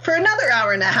for another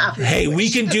hour and a half. Hey, we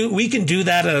can do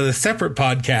that at a separate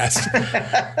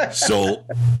podcast. So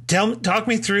talk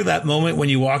me through that moment when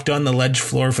you walked on the ledge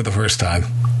floor for the first time.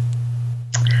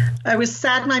 I was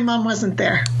sad my mom wasn't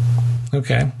there.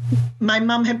 Okay. My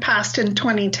mom had passed in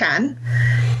 2010,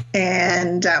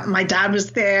 and my dad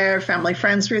was there, family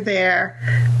friends were there.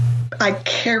 I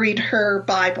carried her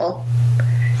Bible,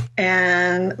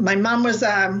 and my mom was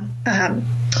a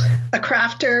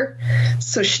crafter,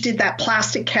 so she did that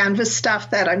plastic canvas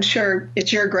stuff that I'm sure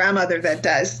it's your grandmother that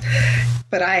does.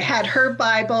 But I had her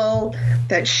Bible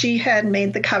that she had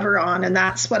made the cover on, and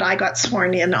that's what I got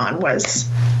sworn in on, was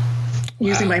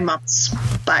using my mom's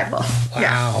Bible. Wow.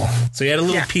 Yeah. So you had a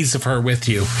little piece of her with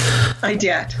you. I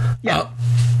did. Yeah.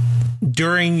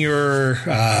 During your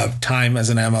time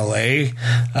as an MLA,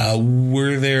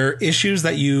 were there issues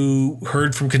that you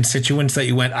heard from constituents that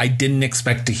you went, I didn't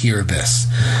expect to hear this?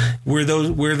 Were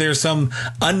there some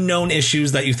unknown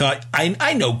issues that you thought,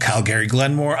 I know Calgary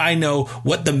Glenmore, I know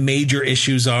what the major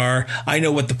issues are, I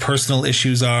know what the personal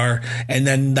issues are, and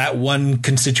then that one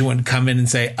constituent come in and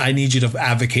say, I need you to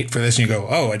advocate for this, and you go,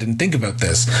 oh, I didn't think about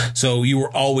this. So you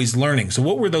were always learning. So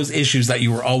what were those issues that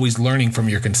you were always learning from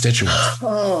your constituents?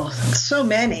 Oh, so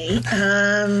many.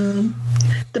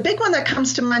 The big one that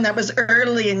comes to mind that was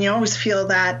early, and you always feel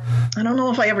that, I don't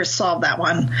know if I ever solved that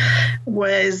one,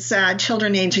 was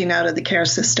children aging out of the care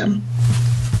system.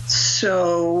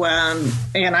 So,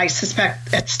 and I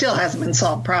suspect it still hasn't been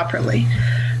solved properly.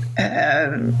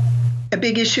 A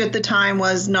big issue at the time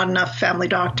was not enough family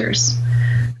doctors.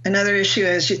 Another issue,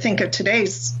 as you think of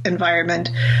today's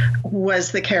environment,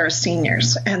 was the care of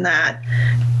seniors, and that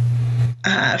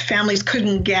families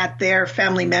couldn't get their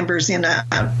family members in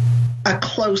a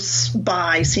close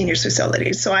by seniors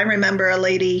facility. So I remember a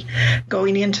lady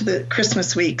going into the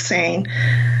Christmas week saying,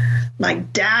 my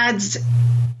dad's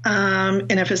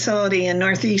in a facility in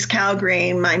Northeast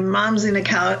Calgary, my mom's in a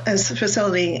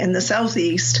facility in the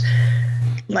Southeast.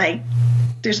 Like,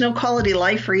 there's no quality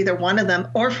life for either one of them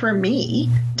or for me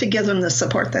to give them the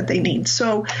support that they need.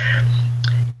 So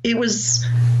it was,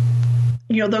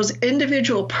 those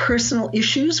individual personal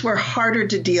issues were harder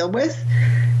to deal with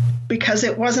because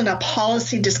it wasn't a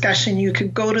policy discussion. You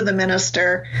could go to the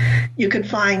minister, you could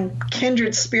find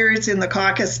kindred spirits in the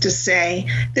caucus to say,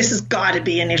 this has got to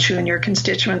be an issue in your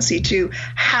constituency too.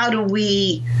 How do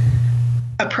we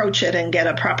approach it and get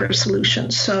a proper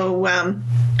solution? So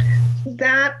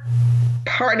that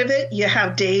part of it, you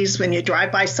have days when you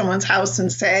drive by someone's house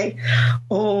and say,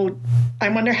 oh, I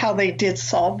wonder how they did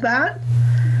solve that,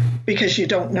 because you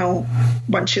don't know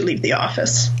once you leave the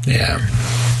office. Yeah.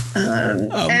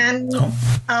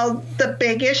 The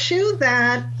big issue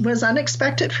that was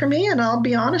unexpected for me, and I'll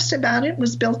be honest about it,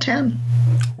 was Bill 10.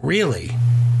 Really?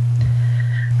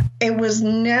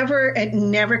 It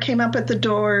never came up at the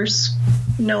doors.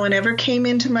 No one ever came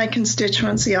into my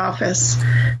constituency office.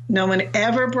 No one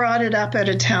ever brought it up at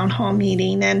a town hall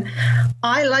meeting. And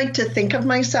I like to think of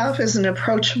myself as an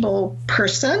approachable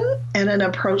person and an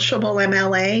approachable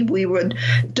MLA. We would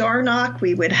door knock.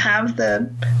 We would have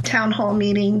the town hall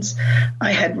meetings.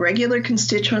 I had regular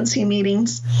constituency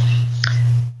meetings.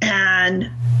 And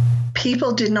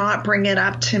people did not bring it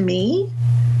up to me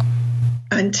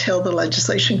until the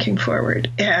legislation came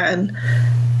forward. And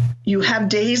you have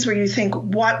days where you think,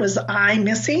 what was I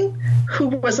missing? Who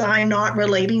was I not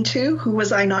relating to? Who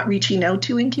was I not reaching out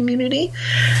to in community?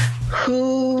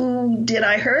 Who did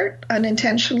I hurt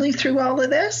unintentionally through all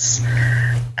of this?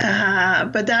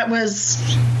 But that was,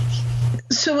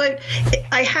 so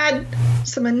I had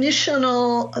some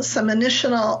initially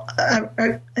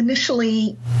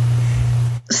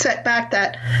setback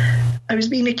that I was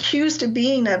being accused of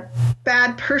being a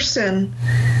bad person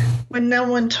when no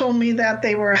one told me that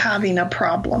they were having a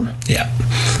problem. Yeah.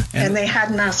 And they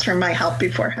hadn't asked for my help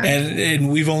beforehand. And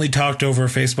we've only talked over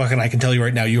Facebook, and I can tell you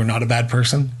right now, you are not a bad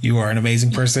person. You are an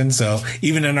amazing person. So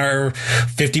even in our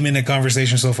 50-minute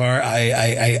conversation so far,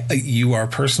 you are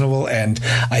personable, and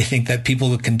I think that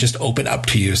people can just open up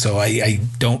to you. So I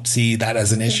don't see that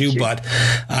as an issue, but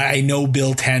I know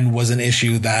Bill 10 was an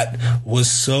issue that was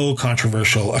so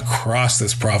controversial across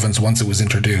this province once it was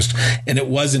introduced, and it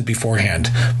wasn't beforehand.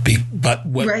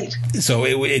 So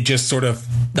it just sort of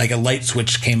like a light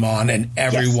switch came on, and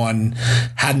everyone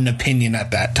had an opinion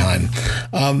at that time.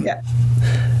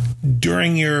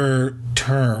 During your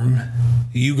term,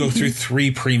 you go through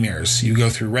 3 premiers. You go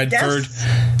through Redford,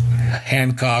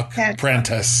 Hancock,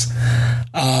 Prentice.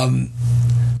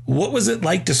 What was it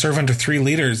like to serve under 3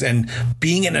 leaders and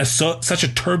being in such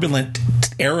a turbulent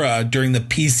era during the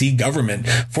PC government?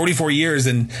 44 years,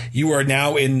 and you are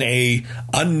now in a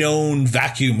unknown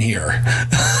vacuum here.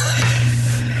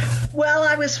 Well,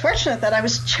 I was fortunate that I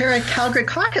was chair of Calgary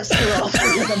Caucus through all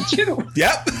 3 of them, too.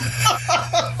 Yep.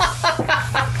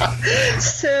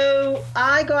 So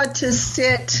I got to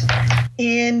sit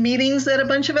in meetings that a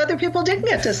bunch of other people didn't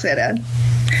get to sit in.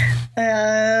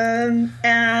 And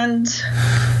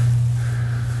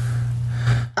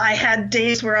I had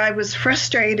days where I was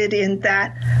frustrated in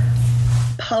that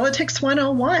politics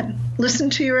 101. Listen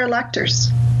to your electors.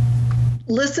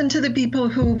 Listen to the people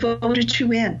who voted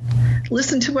you in.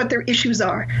 Listen to what their issues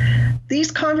are.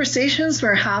 These conversations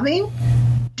we're having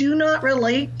do not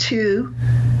relate to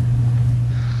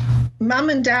mom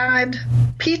and dad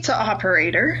pizza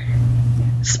operator,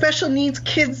 special needs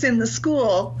kids in the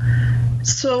school.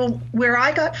 So where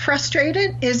I got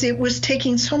frustrated is it was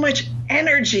taking so much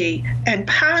energy and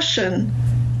passion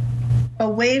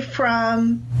away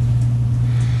from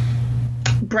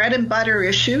bread and butter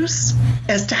issues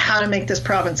as to how to make this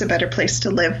province a better place to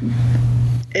live.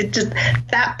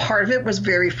 That part of it was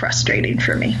very frustrating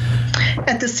for me.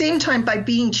 At the same time, by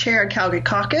being chair of Calgary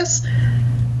Caucus,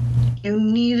 you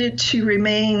needed to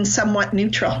remain somewhat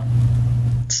neutral.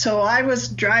 So I was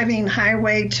driving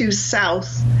Highway 2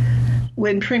 South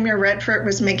when Premier Redford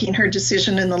was making her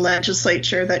decision in the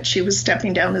legislature that she was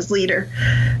stepping down as leader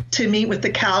to meet with the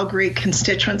Calgary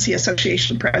Constituency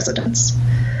Association presidents.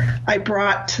 I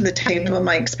brought to the table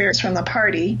my experience from the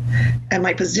party and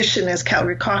my position as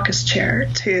Calgary Caucus chair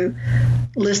to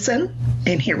listen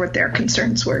and hear what their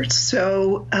concerns were.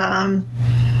 So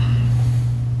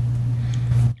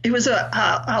it was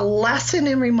a lesson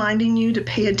in reminding you to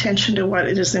pay attention to what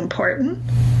is important,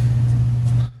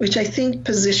 which I think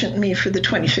positioned me for the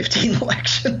 2015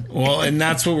 election. Well, and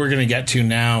that's what we're going to get to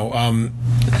now.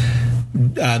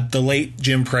 The late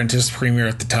Jim Prentice, premier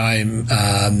at the time,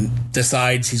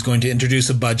 decides he's going to introduce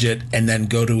a budget and then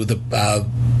go to the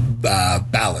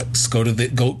ballots, call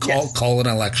an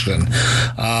election.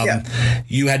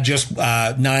 You had just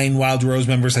 9 Wild Rose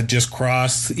members had just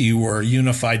crossed. You were a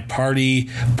unified party.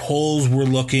 Polls were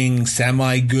looking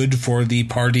semi-good for the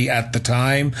party at the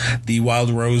time. The Wild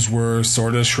Rose were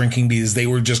sort of shrinking because they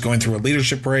were just going through a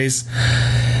leadership race.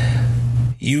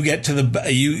 You get to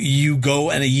you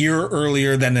go and a year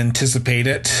earlier than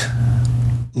anticipated.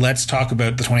 Let's talk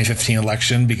about the 2015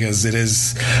 election because it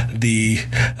is the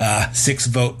 6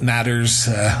 vote matters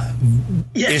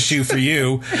issue for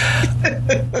you.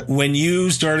 When you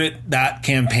started that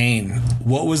campaign,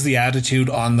 what was the attitude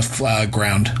on the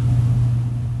ground?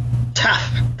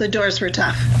 Tough. The doors were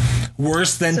tough.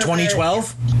 Worse than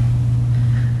 2012?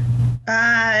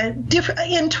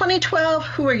 In 2012,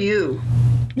 who are you?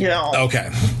 You know. Okay.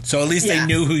 So at least they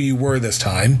knew who you were this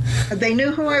time. They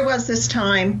knew who I was this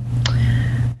time.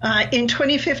 In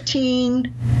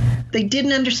 2015, they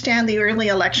didn't understand the early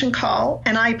election call,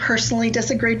 and I personally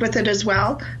disagreed with it as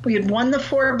well. We had won the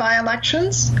 4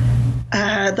 by-elections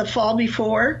the fall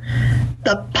before.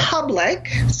 The public,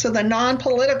 so the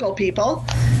non-political people,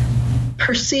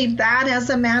 perceived that as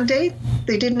a mandate.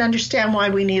 They didn't understand why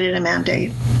we needed a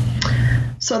mandate.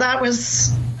 So that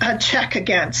was a check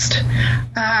against.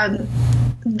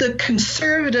 The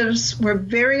Conservatives were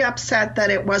very upset that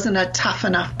it wasn't a tough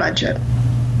enough budget.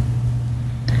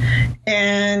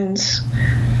 And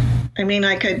I mean,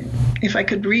 if I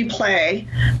could replay,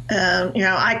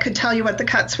 I could tell you what the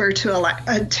cuts were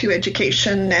to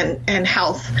education and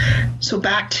health. So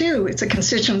back to, it's a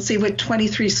constituency with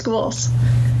 23 schools.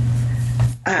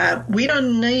 We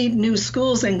don't need new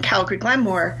schools in Calgary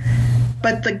Glenmore,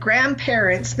 but the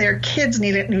grandparents, their kids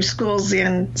needed new schools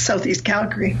in Southeast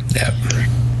Calgary. Yep.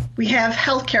 We have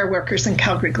healthcare workers in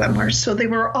Calgary Glenmore. So they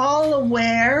were all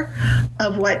aware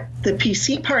of what the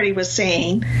PC party was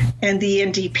saying and the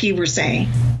NDP were saying.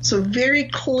 So very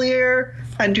clear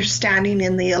understanding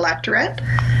in the electorate.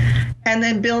 And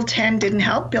then Bill 10 didn't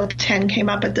help. Bill 10 came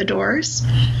up at the doors.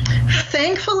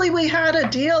 Thankfully, we had a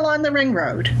deal on the ring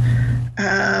road.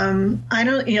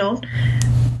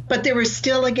 But there was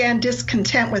still, again,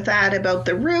 discontent with that about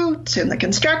the route and the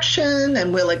construction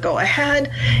and will it go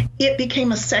ahead. It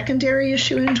became a secondary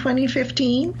issue in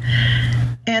 2015.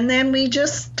 And then we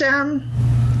just,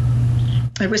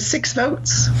 it was 6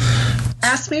 votes.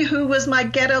 Ask me who was my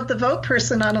get out the vote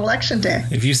person on election day.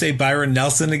 If you say Byron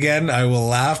Nelson again, I will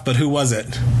laugh, but who was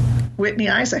it? Whitney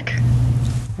Isaac.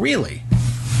 Really?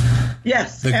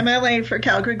 Yes, MLA for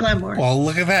Calgary Glenmore. Well,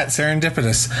 look at that,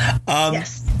 serendipitous.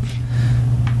 Yes.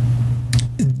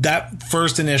 That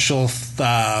first initial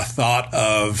thought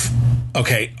of,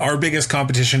 okay, our biggest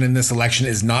competition in this election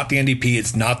is not the NDP,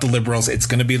 it's not the Liberals, it's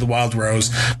going to be the Wild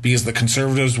Rose, because the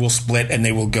Conservatives will split and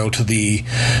they will go to the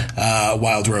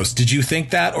Wild Rose. Did you think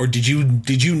that, or did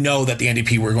you know that the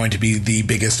NDP were going to be the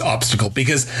biggest obstacle?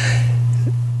 Because,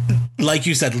 like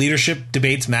you said, leadership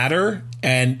debates matter,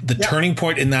 and the turning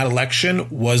point in that election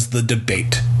was the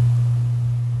debate.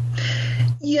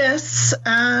 Yes.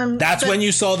 That's when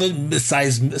you saw the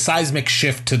seismic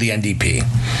shift to the NDP.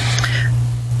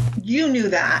 You knew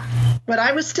that. What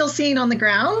I was still seeing on the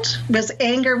ground was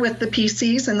anger with the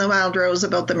PCs and the Wild Rose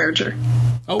about the merger.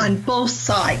 On both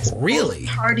sides. Really?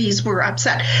 Both parties were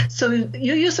upset. So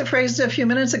you used the phrase a few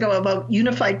minutes ago about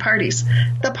unified parties.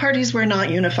 The parties were not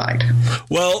unified.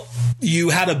 Well, you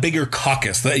had a bigger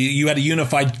caucus. You had a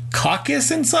unified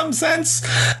caucus in some sense.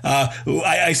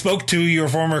 I spoke to your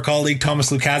former colleague,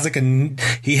 Thomas Lukazik, and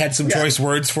he had some choice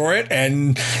words for it.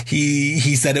 And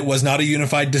he said it was not a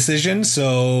unified decision.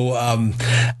 So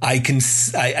I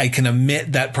can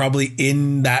admit that probably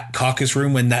in that caucus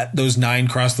room when those 9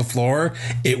 crossed the floor,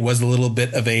 it was a little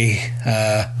bit of a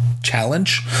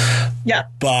challenge. Yeah.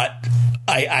 But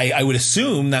I would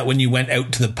assume that when you went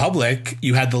out to the public,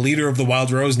 you had the leader of the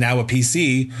Wild Rose, now a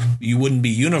PC. You wouldn't be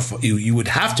unified. You would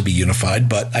have to be unified,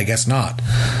 but I guess not.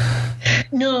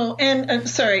 No, and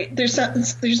sorry, there's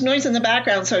noise in the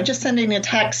background, so I'm just sending a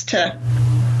text to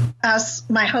ask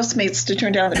my housemates to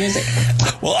turn down the music.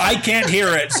 Well, I can't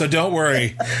hear it, so don't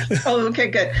worry. Oh, okay,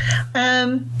 good.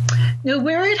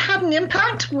 Where it had an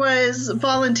impact was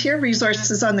volunteer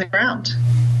resources on the ground.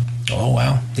 Oh,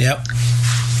 wow. Yep.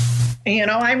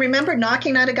 I remember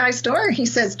knocking at a guy's door. He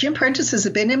says, Jim Prentice has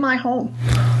been in my home.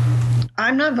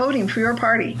 I'm not voting for your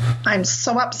party. I'm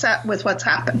so upset with what's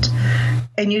happened.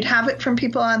 And you'd have it from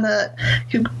people on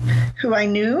who I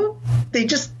knew. They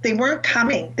weren't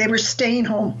coming. They were staying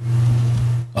home.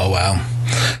 Oh, wow.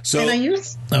 So, and I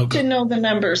used to know the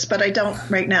numbers, but I don't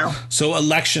right now. So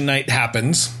election night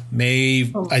happens, May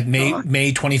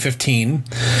 2015.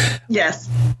 Yes.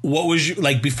 What was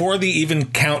like before the even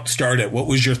count started? What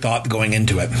was your thought going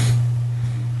into it?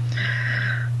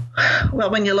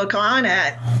 Well, when you look on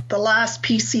at the last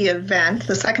PC event,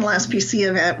 the second last PC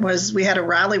event was we had a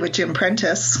rally with Jim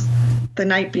Prentice the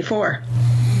night before.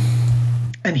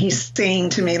 And he's saying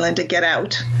to me, Linda, get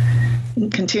out.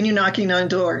 Continue knocking on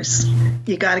doors.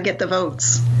 You got to get the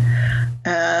votes.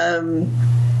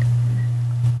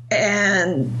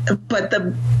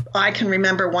 I can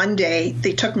remember one day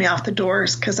they took me off the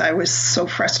doors because I was so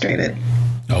frustrated.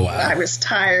 Oh, wow. I was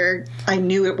tired. I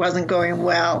knew it wasn't going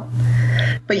well.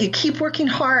 But you keep working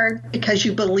hard because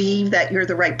you believe that you're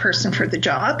the right person for the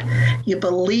job. You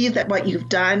believe that what you've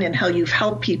done and how you've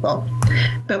helped people.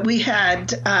 But we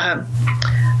had an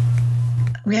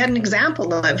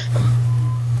example of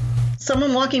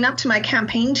someone walking up to my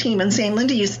campaign team and saying,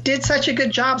 Linda, you did such a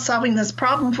good job solving this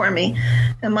problem for me.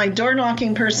 And my door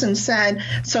knocking person said,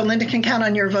 so Linda can count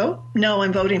on your vote? No,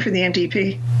 I'm voting for the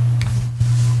NDP.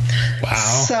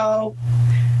 Wow. So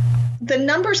the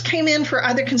numbers came in for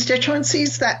other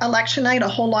constituencies that election night a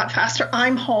whole lot faster.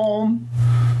 I'm home.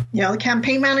 The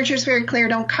campaign manager is very clear.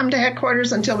 Don't come to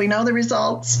headquarters until we know the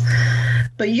results.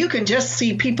 But you can just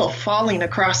see people falling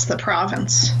across the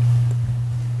province.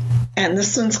 And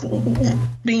this one's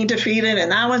being defeated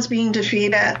and that one's being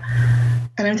defeated.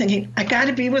 And I'm thinking, I got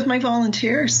to be with my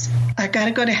volunteers. I got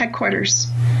to go to headquarters.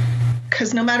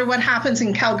 Because no matter what happens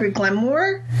in Calgary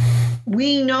Glenmore,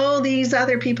 we know these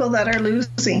other people that are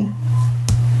losing.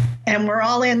 And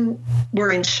we're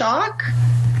in shock.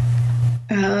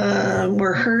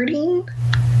 We're hurting.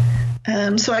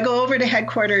 So I go over to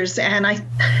headquarters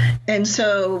and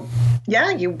so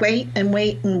you wait and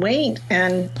wait and wait.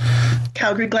 And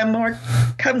Calgary Glenmore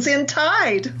comes in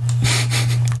tied.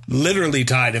 Literally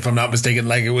tied, if I'm not mistaken.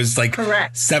 Like it was like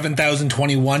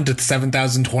 7,021 to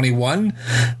 7,021.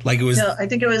 Like it was. No, I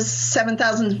think it was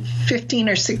 7,015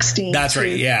 or 16. That's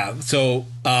right. Yeah. So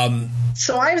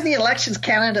So I have the Elections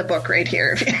Canada book right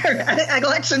here.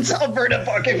 Elections Alberta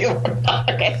book, if you want.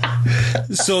 Okay.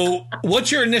 So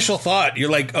what's your initial thought? You're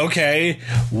like, okay,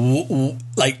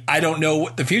 like, I don't know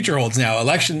what the future holds now.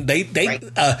 Election, right.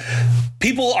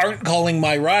 People aren't calling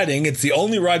my riding. It's the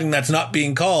only riding that's not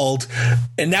being called.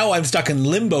 And now I'm stuck in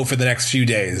limbo for the next few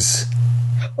days.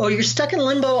 Oh, you're stuck in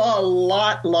limbo a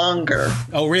lot longer.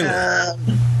 Oh, really?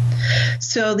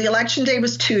 So the election day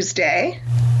was Tuesday.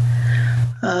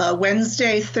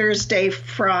 Wednesday, Thursday,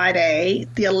 Friday,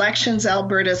 the Elections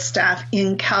Alberta staff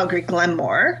in Calgary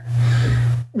Glenmore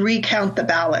recount the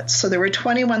ballots. So there were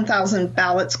 21,000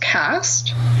 ballots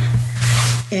cast,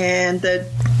 and the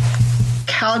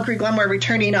Calgary Glenmore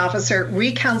returning officer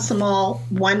recounts them all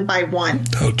one by one.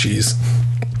 Oh, geez.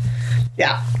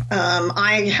 Yeah.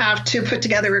 I have to put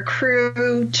together a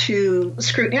crew to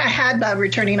scrutinize. I had a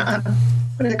returning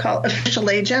what do they call it? Official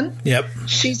agent. Yep.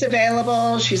 She's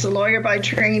available. She's a lawyer by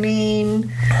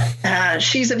training.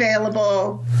 She's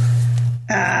available.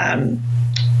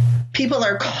 People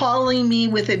are calling me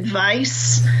with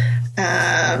advice.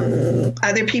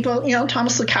 Other people,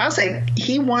 Thomas Lucase,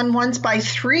 he won once by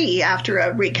 3 after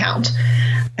a recount.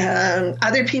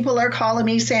 Other people are calling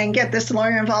me saying, get this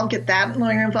lawyer involved, get that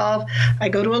lawyer involved. I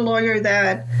go to a lawyer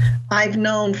that I've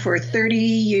known for 30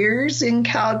 years in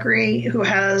Calgary who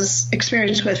has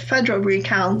experience with federal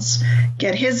recounts,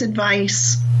 get his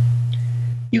advice.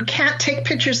 You can't take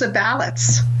pictures of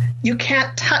ballots. You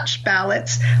can't touch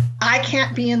ballots. I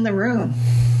can't be in the room.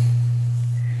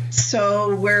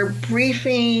 So we're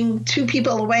briefing 2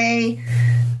 people away,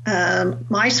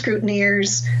 my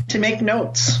scrutineers, to make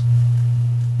notes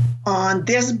on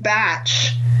this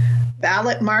batch,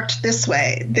 ballot marked this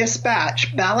way, this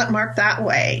batch, ballot marked that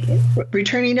way.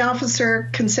 Returning officer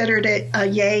considered it a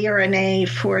yay or a nay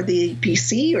for the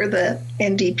PC or the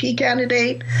NDP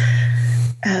candidate.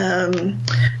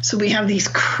 So we have these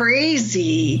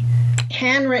crazy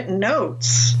handwritten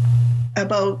notes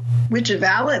about which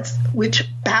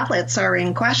ballots are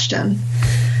in question.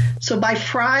 So by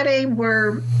Friday,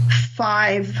 we're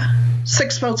 5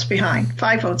 votes behind,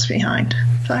 5 votes behind,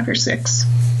 5 or 6.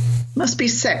 Must be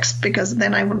 6 because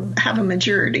then I would have a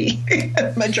majority.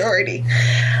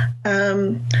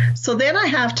 So then I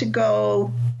have to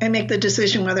go and make the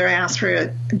decision whether I ask for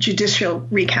a judicial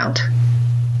recount.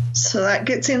 So that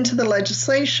gets into the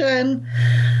legislation.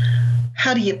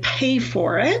 How do you pay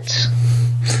for it?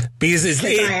 Because is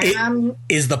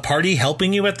the party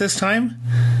helping you at this time?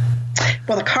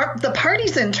 Well, the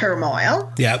party's in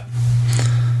turmoil. Yep.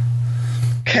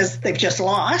 Because they've just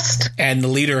lost. And the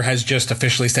leader has just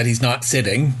officially said he's not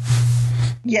sitting.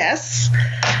 Yes.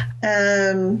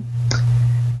 And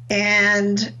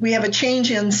we have a change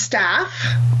in staff.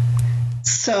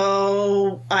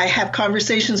 So I have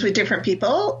conversations with different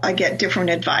people. I get different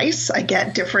advice. I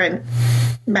get different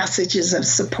messages of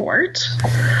support.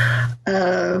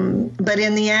 But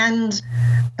in the end,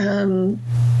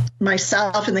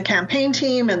 myself and the campaign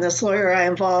team and this lawyer I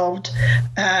involved,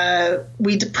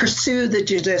 we pursue the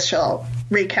judicial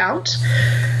recount.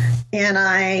 And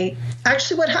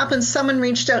what happened, someone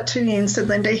reached out to me and said,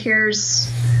 Linda, here's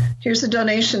a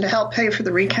donation to help pay for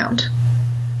the recount.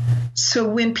 So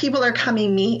when people are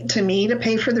coming to me to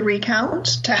pay for the recount,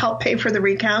 to help pay for the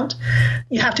recount,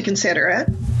 you have to consider it.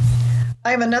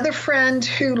 I have another friend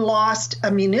who lost a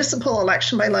municipal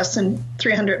election by less than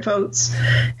 300 votes.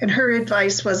 And her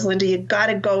advice was, Linda, you've got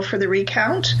to go for the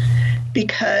recount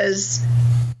because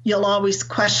you'll always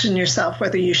question yourself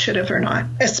whether you should have or not,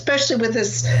 especially with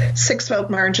this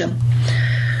 6-vote margin.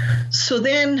 So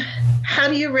then how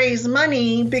do you raise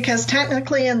money? Because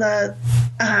technically in the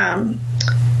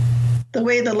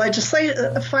way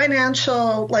the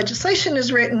financial legislation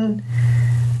is written,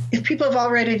 if people have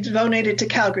already donated to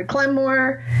Calgary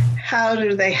Glenmore, how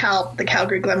do they help the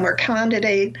Calgary Glenmore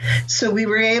candidate? So we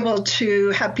were able to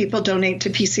have people donate to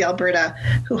PC Alberta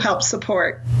who help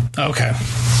support. Okay.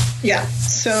 Yeah.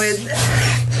 So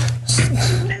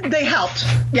they helped.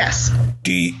 Yes.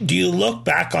 Do you look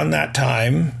back on that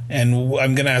time? And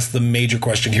I'm going to ask the major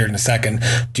question here in a second.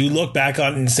 Do you look back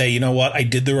on it and say, you know what, I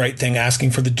did the right thing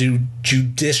asking for the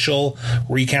judicial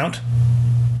recount?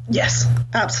 Yes,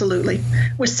 absolutely.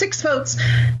 With 6 votes.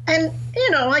 And,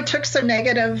 I took some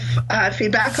negative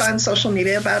feedback on social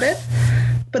media about it.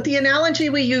 But the analogy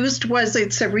we used was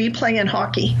it's a replay in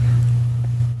hockey.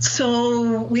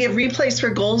 So we have replays for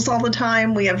goals all the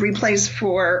time. We have replays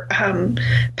for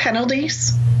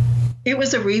penalties. It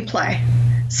was a replay.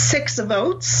 6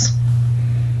 votes.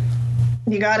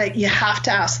 You have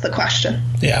to ask the question.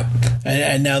 Yeah.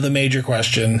 And now the major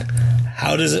question.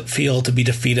 How does it feel to be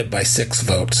defeated by 6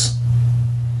 votes?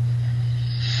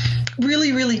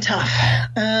 Really, really tough.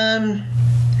 And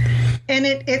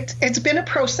it's been a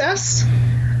process.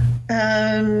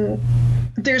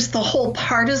 There's the whole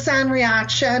partisan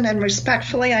reaction, and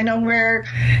respectfully, I know where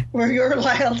your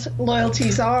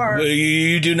loyalties are.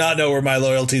 You do not know where my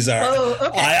loyalties are. Oh,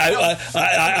 okay.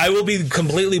 I will be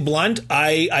completely blunt.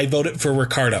 I voted for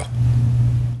Ricardo.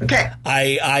 Okay.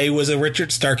 I was a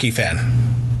Richard Starkey fan.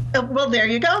 Well, there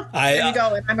you go. There you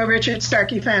go. And I'm a Richard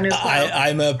Starkey fan as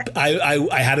well.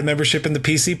 I had a membership in the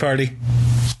PC party.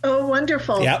 Oh,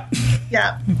 wonderful. Yep.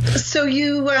 Yeah. So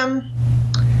you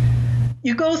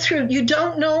go through, you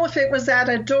don't know if it was at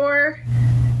a door,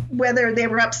 whether they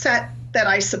were upset that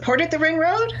I supported the ring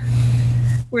road.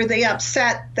 Were they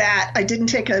upset that I didn't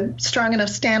take a strong enough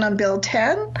stand on Bill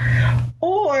 10?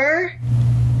 Or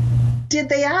did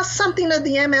they ask something of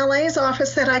the MLA's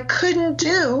office that I couldn't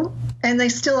do, and they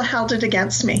still held it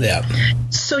against me? Yeah.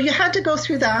 So you had to go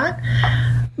through that.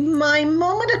 My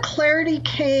moment of clarity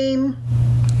came,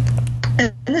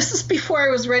 and this is before I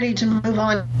was ready to move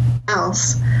on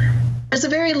else. It's a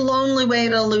very lonely way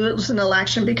to lose an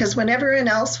election, because when everyone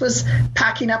else was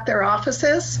packing up their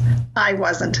offices, I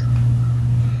wasn't.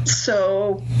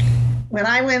 So when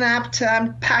I went up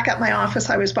to pack up my office,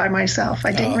 I was by myself.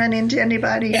 I didn't run into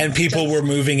anybody. And people were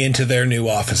moving into their new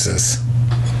offices.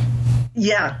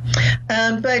 Yeah.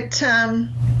 But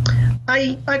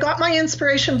I got my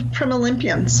inspiration from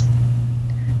Olympians.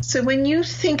 So when you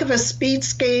think of a speed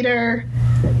skater,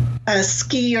 a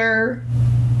skier,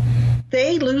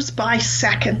 they lose by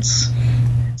seconds.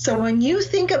 So when you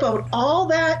think about all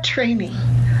that training,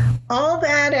 all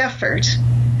that effort,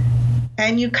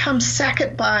 and you come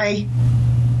second by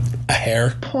a hair,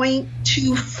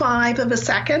 0.25 of a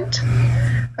second,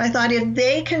 I thought, if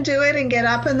they can do it and get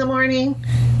up in the morning,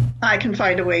 I can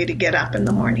find a way to get up in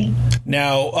the morning.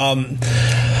 Now,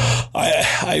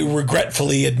 I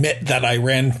regretfully admit that I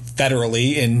ran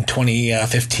federally in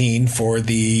 2015 for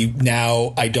the,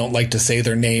 now I don't like to say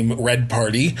their name, Red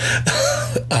Party.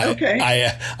 Okay.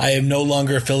 I am no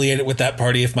longer affiliated with that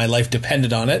party if my life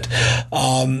depended on it.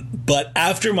 But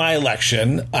after my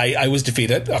election, I was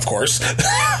defeated, of course.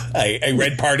 A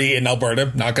Red Party in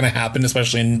Alberta, not going to happen,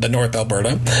 especially in the North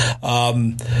Alberta.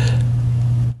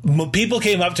 People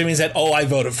came up to me and said, "Oh, I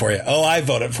voted for you. Oh, I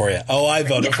voted for you. Oh, I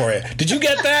voted for you." Did you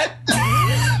get that?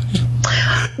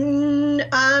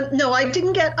 No, I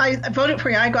didn't get. I voted for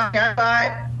you. I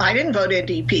didn't vote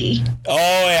NDP. Oh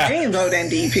yeah, I didn't vote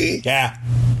NDP.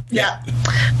 Yeah.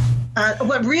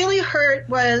 What really hurt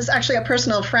was actually a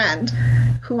personal friend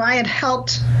who I had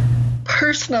helped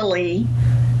personally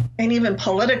and even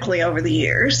politically over the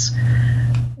years.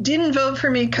 Didn't vote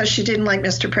for me because she didn't like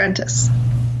Mr. Prentice.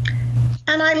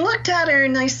 And I looked at her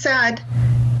and I said,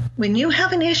 when you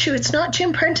have an issue, it's not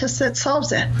Jim Prentice that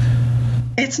solves it.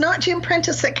 It's not Jim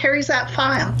Prentice that carries that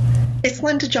file. It's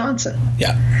Linda Johnson.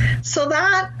 Yeah. So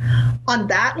that, on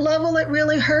that level, it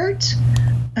really hurt.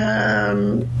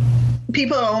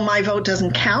 People, oh, my vote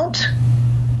doesn't count.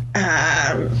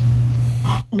 Well,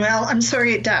 I'm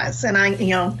sorry, it does. And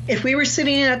if we were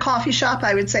sitting in a coffee shop,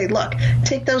 I would say, look,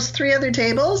 take those 3 other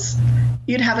tables,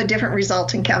 you'd have a different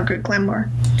result in Calgary-Glenmore.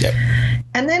 Yep.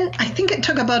 And then I think it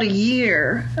took about a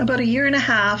year and a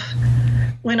half,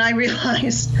 when I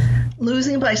realized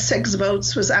losing by 6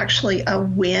 votes was actually a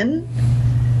win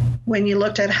when you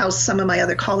looked at how some of my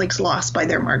other colleagues lost by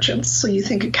their margins. So you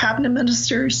think of cabinet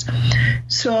ministers.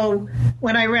 So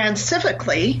when I ran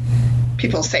civically,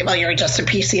 people say, well, you're just a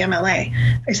PCMLA.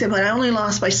 I said, but I only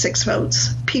lost by 6 votes.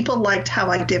 People liked how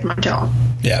I did my job.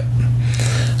 Yeah.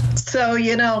 So,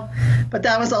 but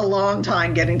that was a long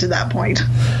time getting to that point.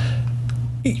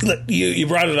 You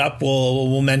brought it up.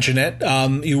 We'll mention it.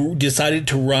 You decided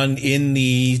to run in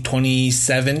the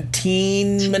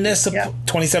 2017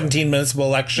 municipal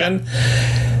election.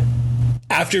 Yeah.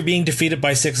 After being defeated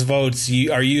by 6 votes,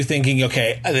 are you thinking,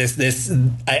 okay, I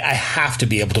have to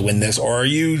be able to win this? Or are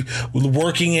you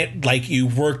working it like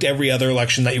you've worked every other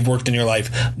election that you've worked in your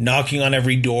life, knocking on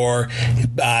every door,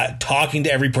 talking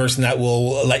to every person that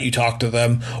will let you talk to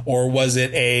them? Or was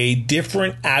it a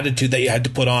different attitude that you had to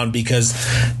put on because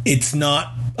it's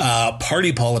not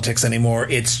party politics anymore?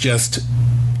 It's just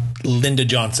Linda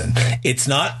Johnson. It's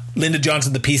not Linda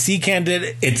Johnson, the PC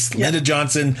candidate. It's Linda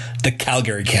Johnson, the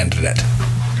Calgary candidate.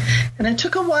 And it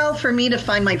took a while for me to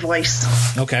find my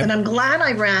voice. Okay. And I'm glad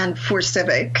I ran for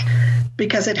Civic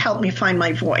because it helped me find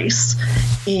my voice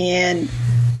and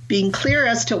being clear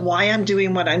as to why I'm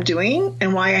doing what I'm doing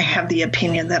and why I have the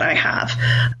opinion that I have.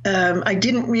 I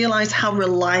didn't realize how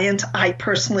reliant I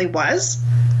personally was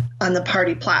on the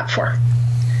party platform.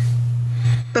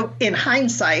 But in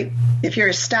hindsight, if you're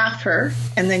a staffer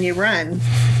and then you run,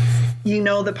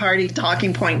 the party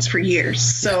talking points for years.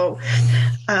 So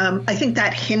I think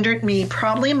that hindered me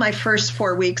probably my first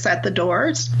 4 weeks at the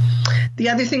doors. The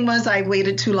other thing was I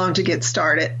waited too long to get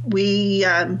started.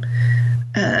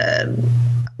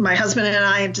 My husband and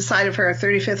I had decided for our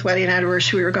 35th wedding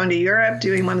anniversary, we were going to Europe,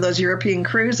 doing one of those European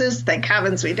cruises. Thank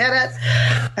heavens we did it,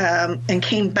 and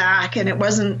came back. And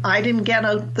I didn't get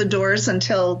out the doors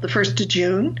until the 1st of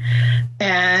June.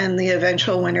 And the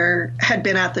eventual winner had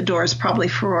been at the doors probably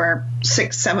for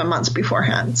 6-7 months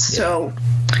beforehand. So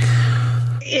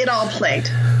it all played.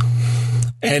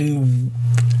 And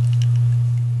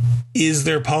is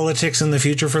there politics in the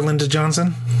future for Linda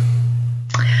Johnson?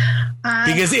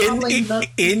 Because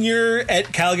in your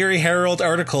at Calgary Herald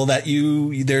article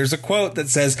there's a quote that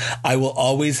says, "I will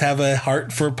always have a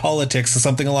heart for politics," or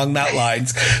something along that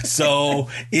lines. So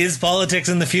is politics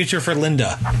in the future for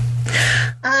Linda?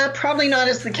 Probably not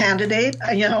as the candidate.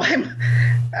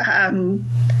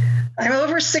 I'm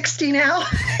over 60 now.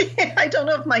 I don't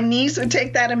know if my knees would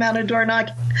take that amount of door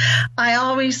knocking. I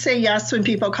always say yes when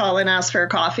people call and ask for a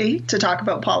coffee to talk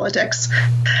about politics.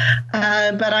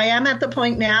 But I am at the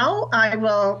point now, I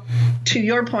will, to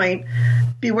your point,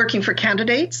 be working for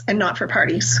candidates and not for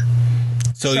parties.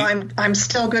 So I'm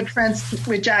still good friends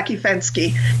with Jackie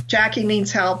Fenske. Jackie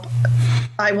needs help.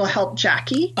 I will help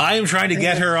Jackie. I am trying to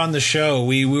get her on the show.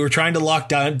 We were trying to lock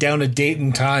down a date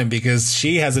and time because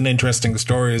she has an interesting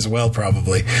story as well,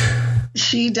 probably.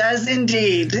 She does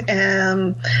indeed. We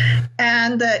have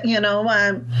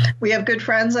good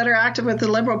friends that are active with the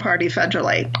Liberal Party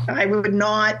federally. I would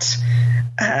not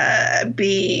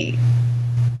be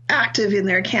active in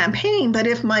their campaign, but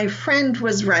if my friend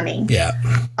was running,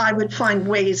 I would find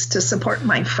ways to support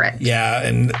my friend. Yeah,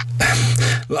 and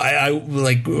I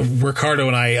like Ricardo,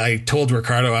 and I told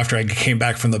Ricardo after I came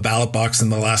back from the ballot box in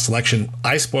the last election,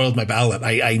 I spoiled my ballot.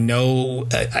 I know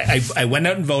I went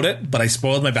out and voted, but I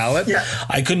spoiled my ballot. Yeah.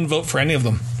 I couldn't vote for any of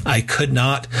them. I could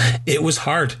not. It was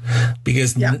hard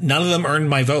because none of them earned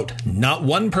my vote. Not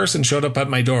one person showed up at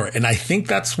my door. And I think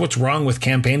that's what's wrong with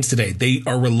campaigns today. They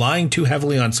are relying too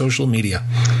heavily on social media.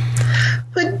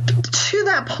 But to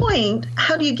that point,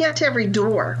 how do you get to every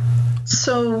door?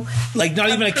 So, like, not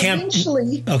even a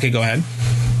campaign. Okay, go ahead.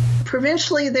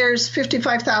 Provincially, there's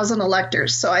 55,000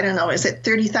 electors. So I don't know, is it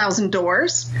 30,000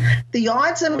 doors? The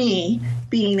odds of me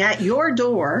being at your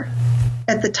door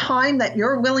at the time that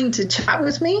you're willing to chat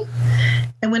with me.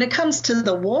 And when it comes to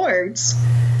the wards,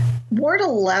 Ward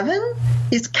 11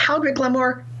 is Calgary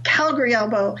Glenmore, Calgary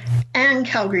Elbow, and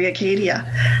Calgary Acadia.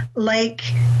 Like,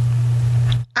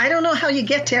 I don't know how you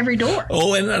get to every door.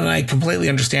 Oh, and I completely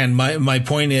understand. My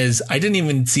point is, I didn't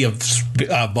even see a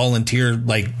volunteer,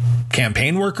 like,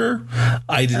 campaign worker.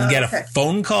 I didn't get a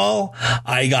phone call.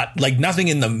 I got, like, nothing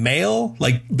in the mail.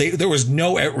 Like, there was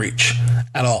no outreach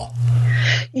at all.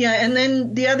 Yeah, and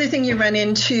then the other thing you run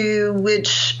into,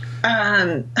 which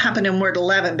happened in Ward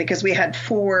 11, because we had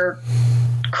 4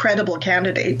 credible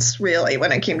candidates, really,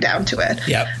 when it came down to it.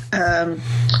 Yep.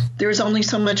 There was only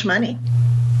so much money.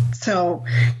 So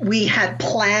we had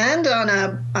planned on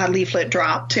a leaflet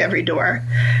drop to every door,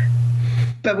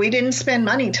 but we didn't spend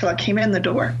money till it came in the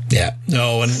door. Yeah.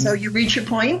 No. And so you reach your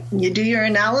point, you do your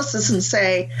analysis and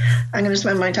say, I'm going to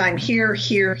spend my time here,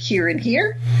 here, here, and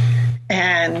here.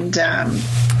 And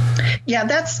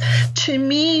that's, to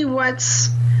me, what's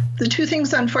the two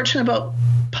things unfortunate about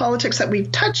politics that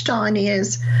we've touched on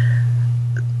is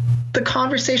the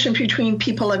conversation between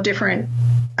people of different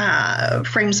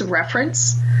frames of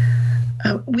reference.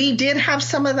 We did have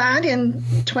some of that in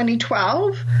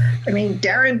 2012. I mean,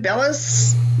 Darren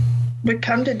Billis would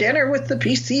come to dinner with the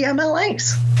PC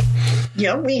MLAs.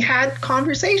 We had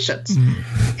conversations,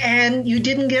 and you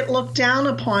didn't get looked down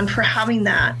upon for having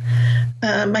that.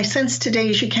 My sense today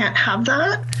is you can't have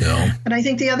that. No. And I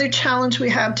think the other challenge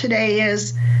we have today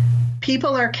is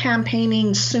people are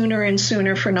campaigning sooner and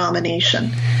sooner for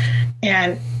nomination.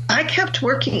 And I kept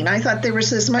working. I thought there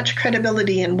was as much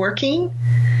credibility in working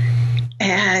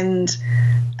and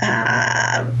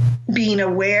being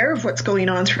aware of what's going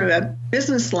on through a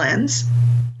business lens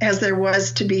as there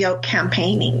was to be out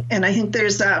campaigning. And I think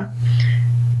there's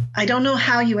I don't know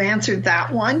how you answered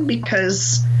that one,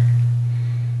 because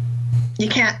you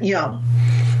can't,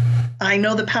 I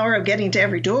know the power of getting to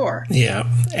every door. Yeah.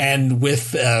 And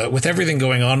with everything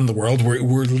going on in the world,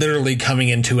 we're literally coming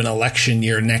into an election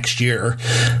year next year.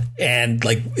 And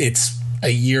like, it's a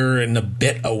year and a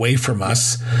bit away from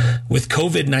us. With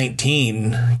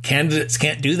COVID-19, candidates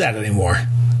can't do that anymore.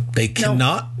 They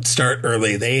cannot start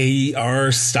early. They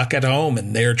are stuck at home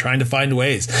and they're trying to find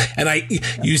ways. And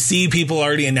you see people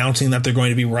already announcing that they're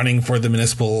going to be running for the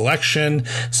municipal election.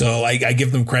 So I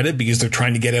give them credit because they're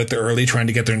trying to get out there early, trying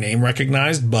to get their name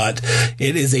recognized. But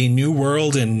it is a new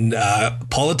world, and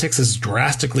politics has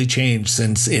drastically changed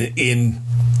since in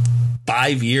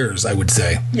 5 years, I would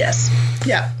say. Yes.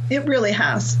 Yeah, it really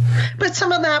has. But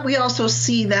some of that, we also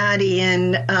see that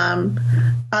in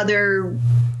other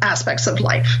aspects of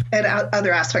life and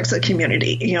other aspects of the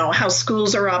community, you know, how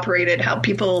schools are operated, how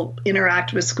people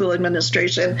interact with school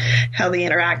administration, how they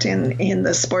interact in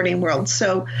the sporting world.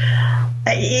 So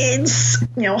it's,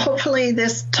 you know, hopefully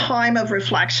this time of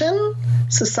reflection,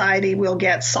 society will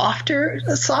get softer,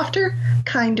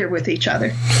 kinder with each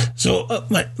other. So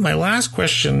my last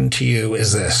question to you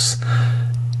is this.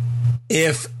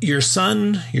 If your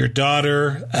son, your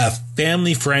daughter, a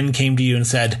family friend came to you and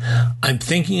said, I'm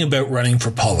thinking about running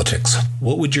for politics,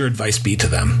 what would your advice be to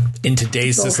them in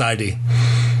today's society?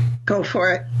 Go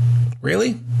for it.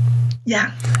 Really?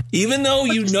 Yeah. Even though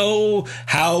you know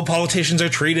how politicians are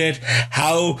treated,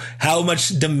 how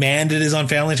much demand it is on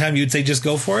family time, you'd say just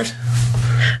go for it?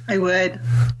 I would.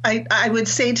 I would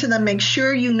say to them, make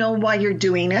sure you know why you're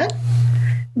doing it.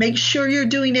 Make sure you're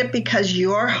doing it because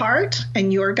your heart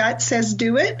and your gut says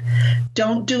do it.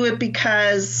 Don't do it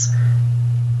because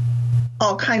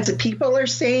all kinds of people are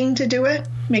saying to do it.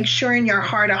 Make sure in your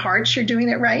heart of hearts you're doing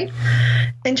it right.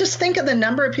 And just think of the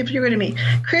number of people you're going to meet.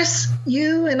 Chris,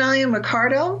 you and I and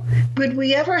Ricardo, would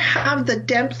we ever have the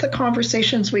depth of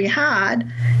conversations we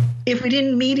had if we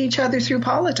didn't meet each other through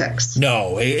politics?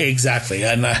 No, exactly.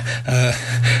 And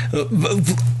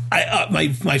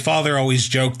my father always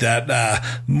joked that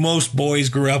most boys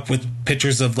grew up with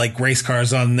pictures of like race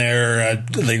cars on their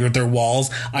walls.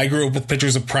 I grew up with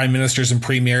pictures of prime ministers and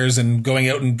premiers and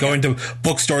going to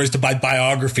bookstores to buy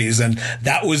biographies, and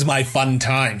that was my fun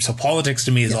time. So politics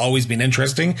to me has always been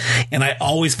interesting, and I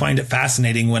always find it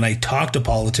fascinating when I talk to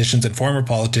politicians and former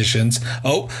politicians.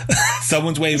 Oh,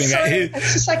 someone's waving. Sorry,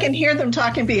 it's just I can hear them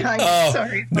talking behind you.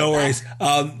 Sorry. No worries.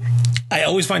 I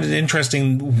always find it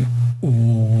interesting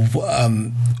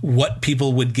what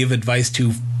people would give advice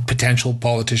to potential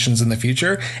politicians in the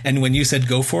future. And when you said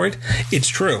go for it, it's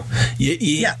true.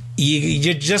 You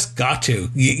just got to.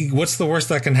 What's the worst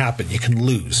that can happen? You can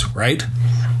lose, right?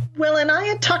 Well, and I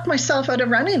had talked myself out of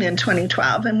running in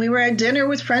 2012, and we were at dinner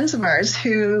with friends of ours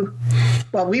who,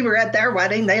 well, we were at their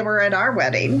wedding, they were at our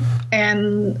wedding,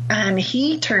 and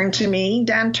he turned to me,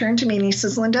 Dan turned to me, and he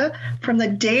says, Linda, from the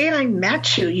day I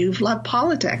met you, you've loved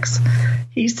politics.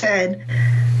 He said,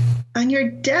 on your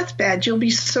deathbed, you'll be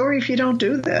sorry if you don't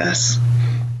do this.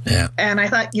 Yeah. And I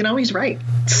thought, he's right.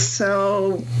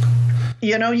 So,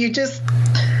 it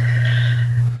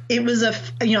was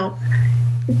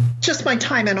just my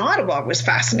time in Ottawa was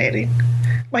fascinating.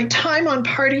 My time on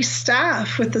party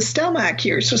staff with the Stelmach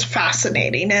years was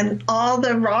fascinating, and all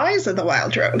the rise of the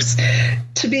Wild Rose.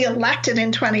 To be elected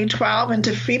in 2012 and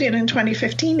defeated in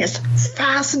 2015 is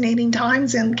fascinating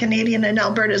times in Canadian and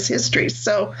Alberta's history.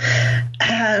 So,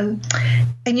 and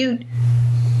you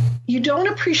don't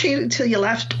appreciate it until you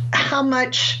left how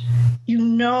much you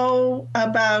learn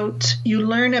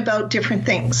about different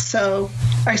things. So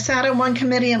I sat on one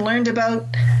committee and learned about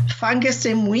fungus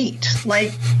in wheat.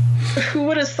 Like, who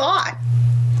would have thought?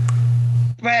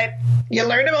 But you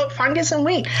learn about fungus and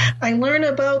wheat. I learned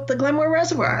about the Glenmore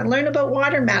Reservoir. I learned about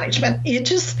water management. It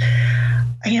just,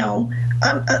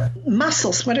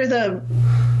 mussels. What are the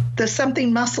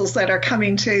something mussels that are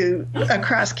coming to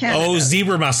across Canada? Oh,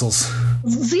 zebra mussels.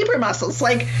 Zebra mussels.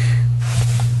 Like,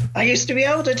 I used to be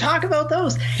able to talk about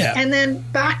those. Yeah. And then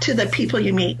back to the people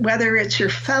you meet, whether it's your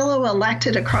fellow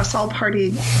elected across all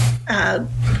party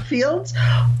fields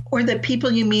or the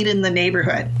people you meet in the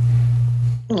neighborhood.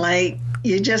 Like,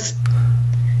 it's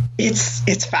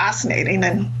fascinating,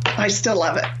 and I still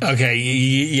love it. Okay,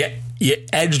 you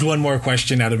edged one more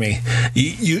question out of me.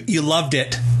 You loved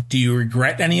it. Do you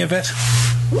regret any of it?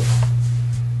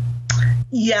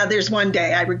 Yeah, there's one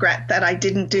day I regret that I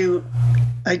did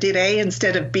A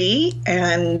instead of B,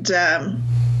 and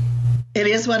it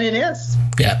is what it is.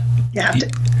 Yeah. You have to.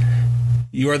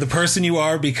 You are the person you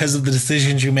are because of the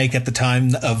decisions you make at the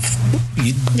time of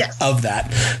that.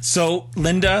 So,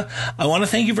 Linda, I want to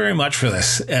thank you very much for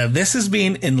this. This has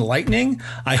been enlightening.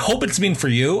 I hope it's been for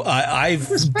you.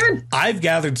 I've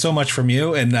gathered so much from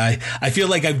you, and I feel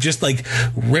like I've just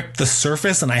ripped the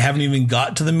surface, and I haven't even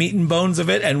got to the meat and bones of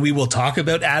it. And we will talk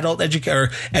about adult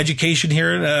education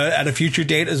here at a future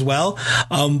date as well.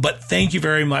 But thank you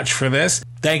very much for this.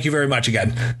 Thank you very much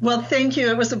again. Well, thank you.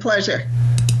 It was a pleasure.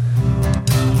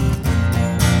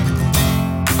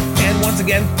 Once again,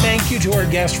 again, thank you to our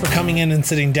guest for coming in and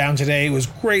sitting down today. It was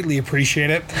greatly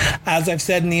appreciated. As I've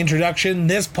said in the introduction,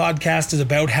 this podcast is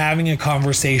about having a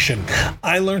conversation.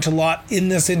 I learned a lot in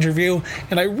this interview,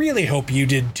 and I really hope you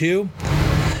did too.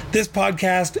 This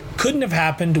podcast couldn't have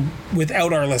happened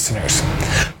without our listeners.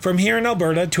 From here in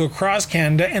Alberta to across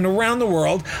Canada and around the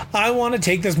world, I want to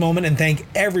take this moment and thank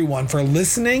everyone for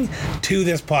listening to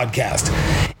this podcast.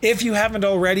 If you haven't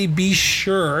already, be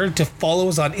sure to follow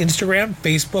us on Instagram,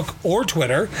 Facebook, or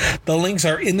Twitter. The links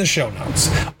are in the show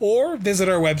notes. Or visit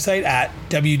our website at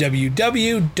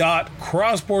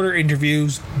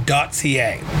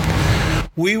www.crossborderinterviews.ca.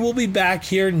 We will be back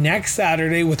here next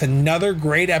Saturday with another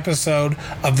great episode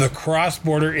of the Cross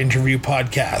Border Interview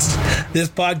Podcast. This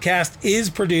podcast is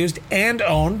produced and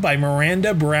owned by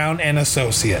Miranda Brown and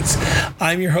Associates.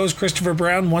 I'm your host, Christopher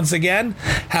Brown. Once again,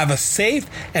 have a safe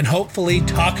and hopefully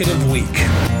talkative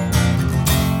week.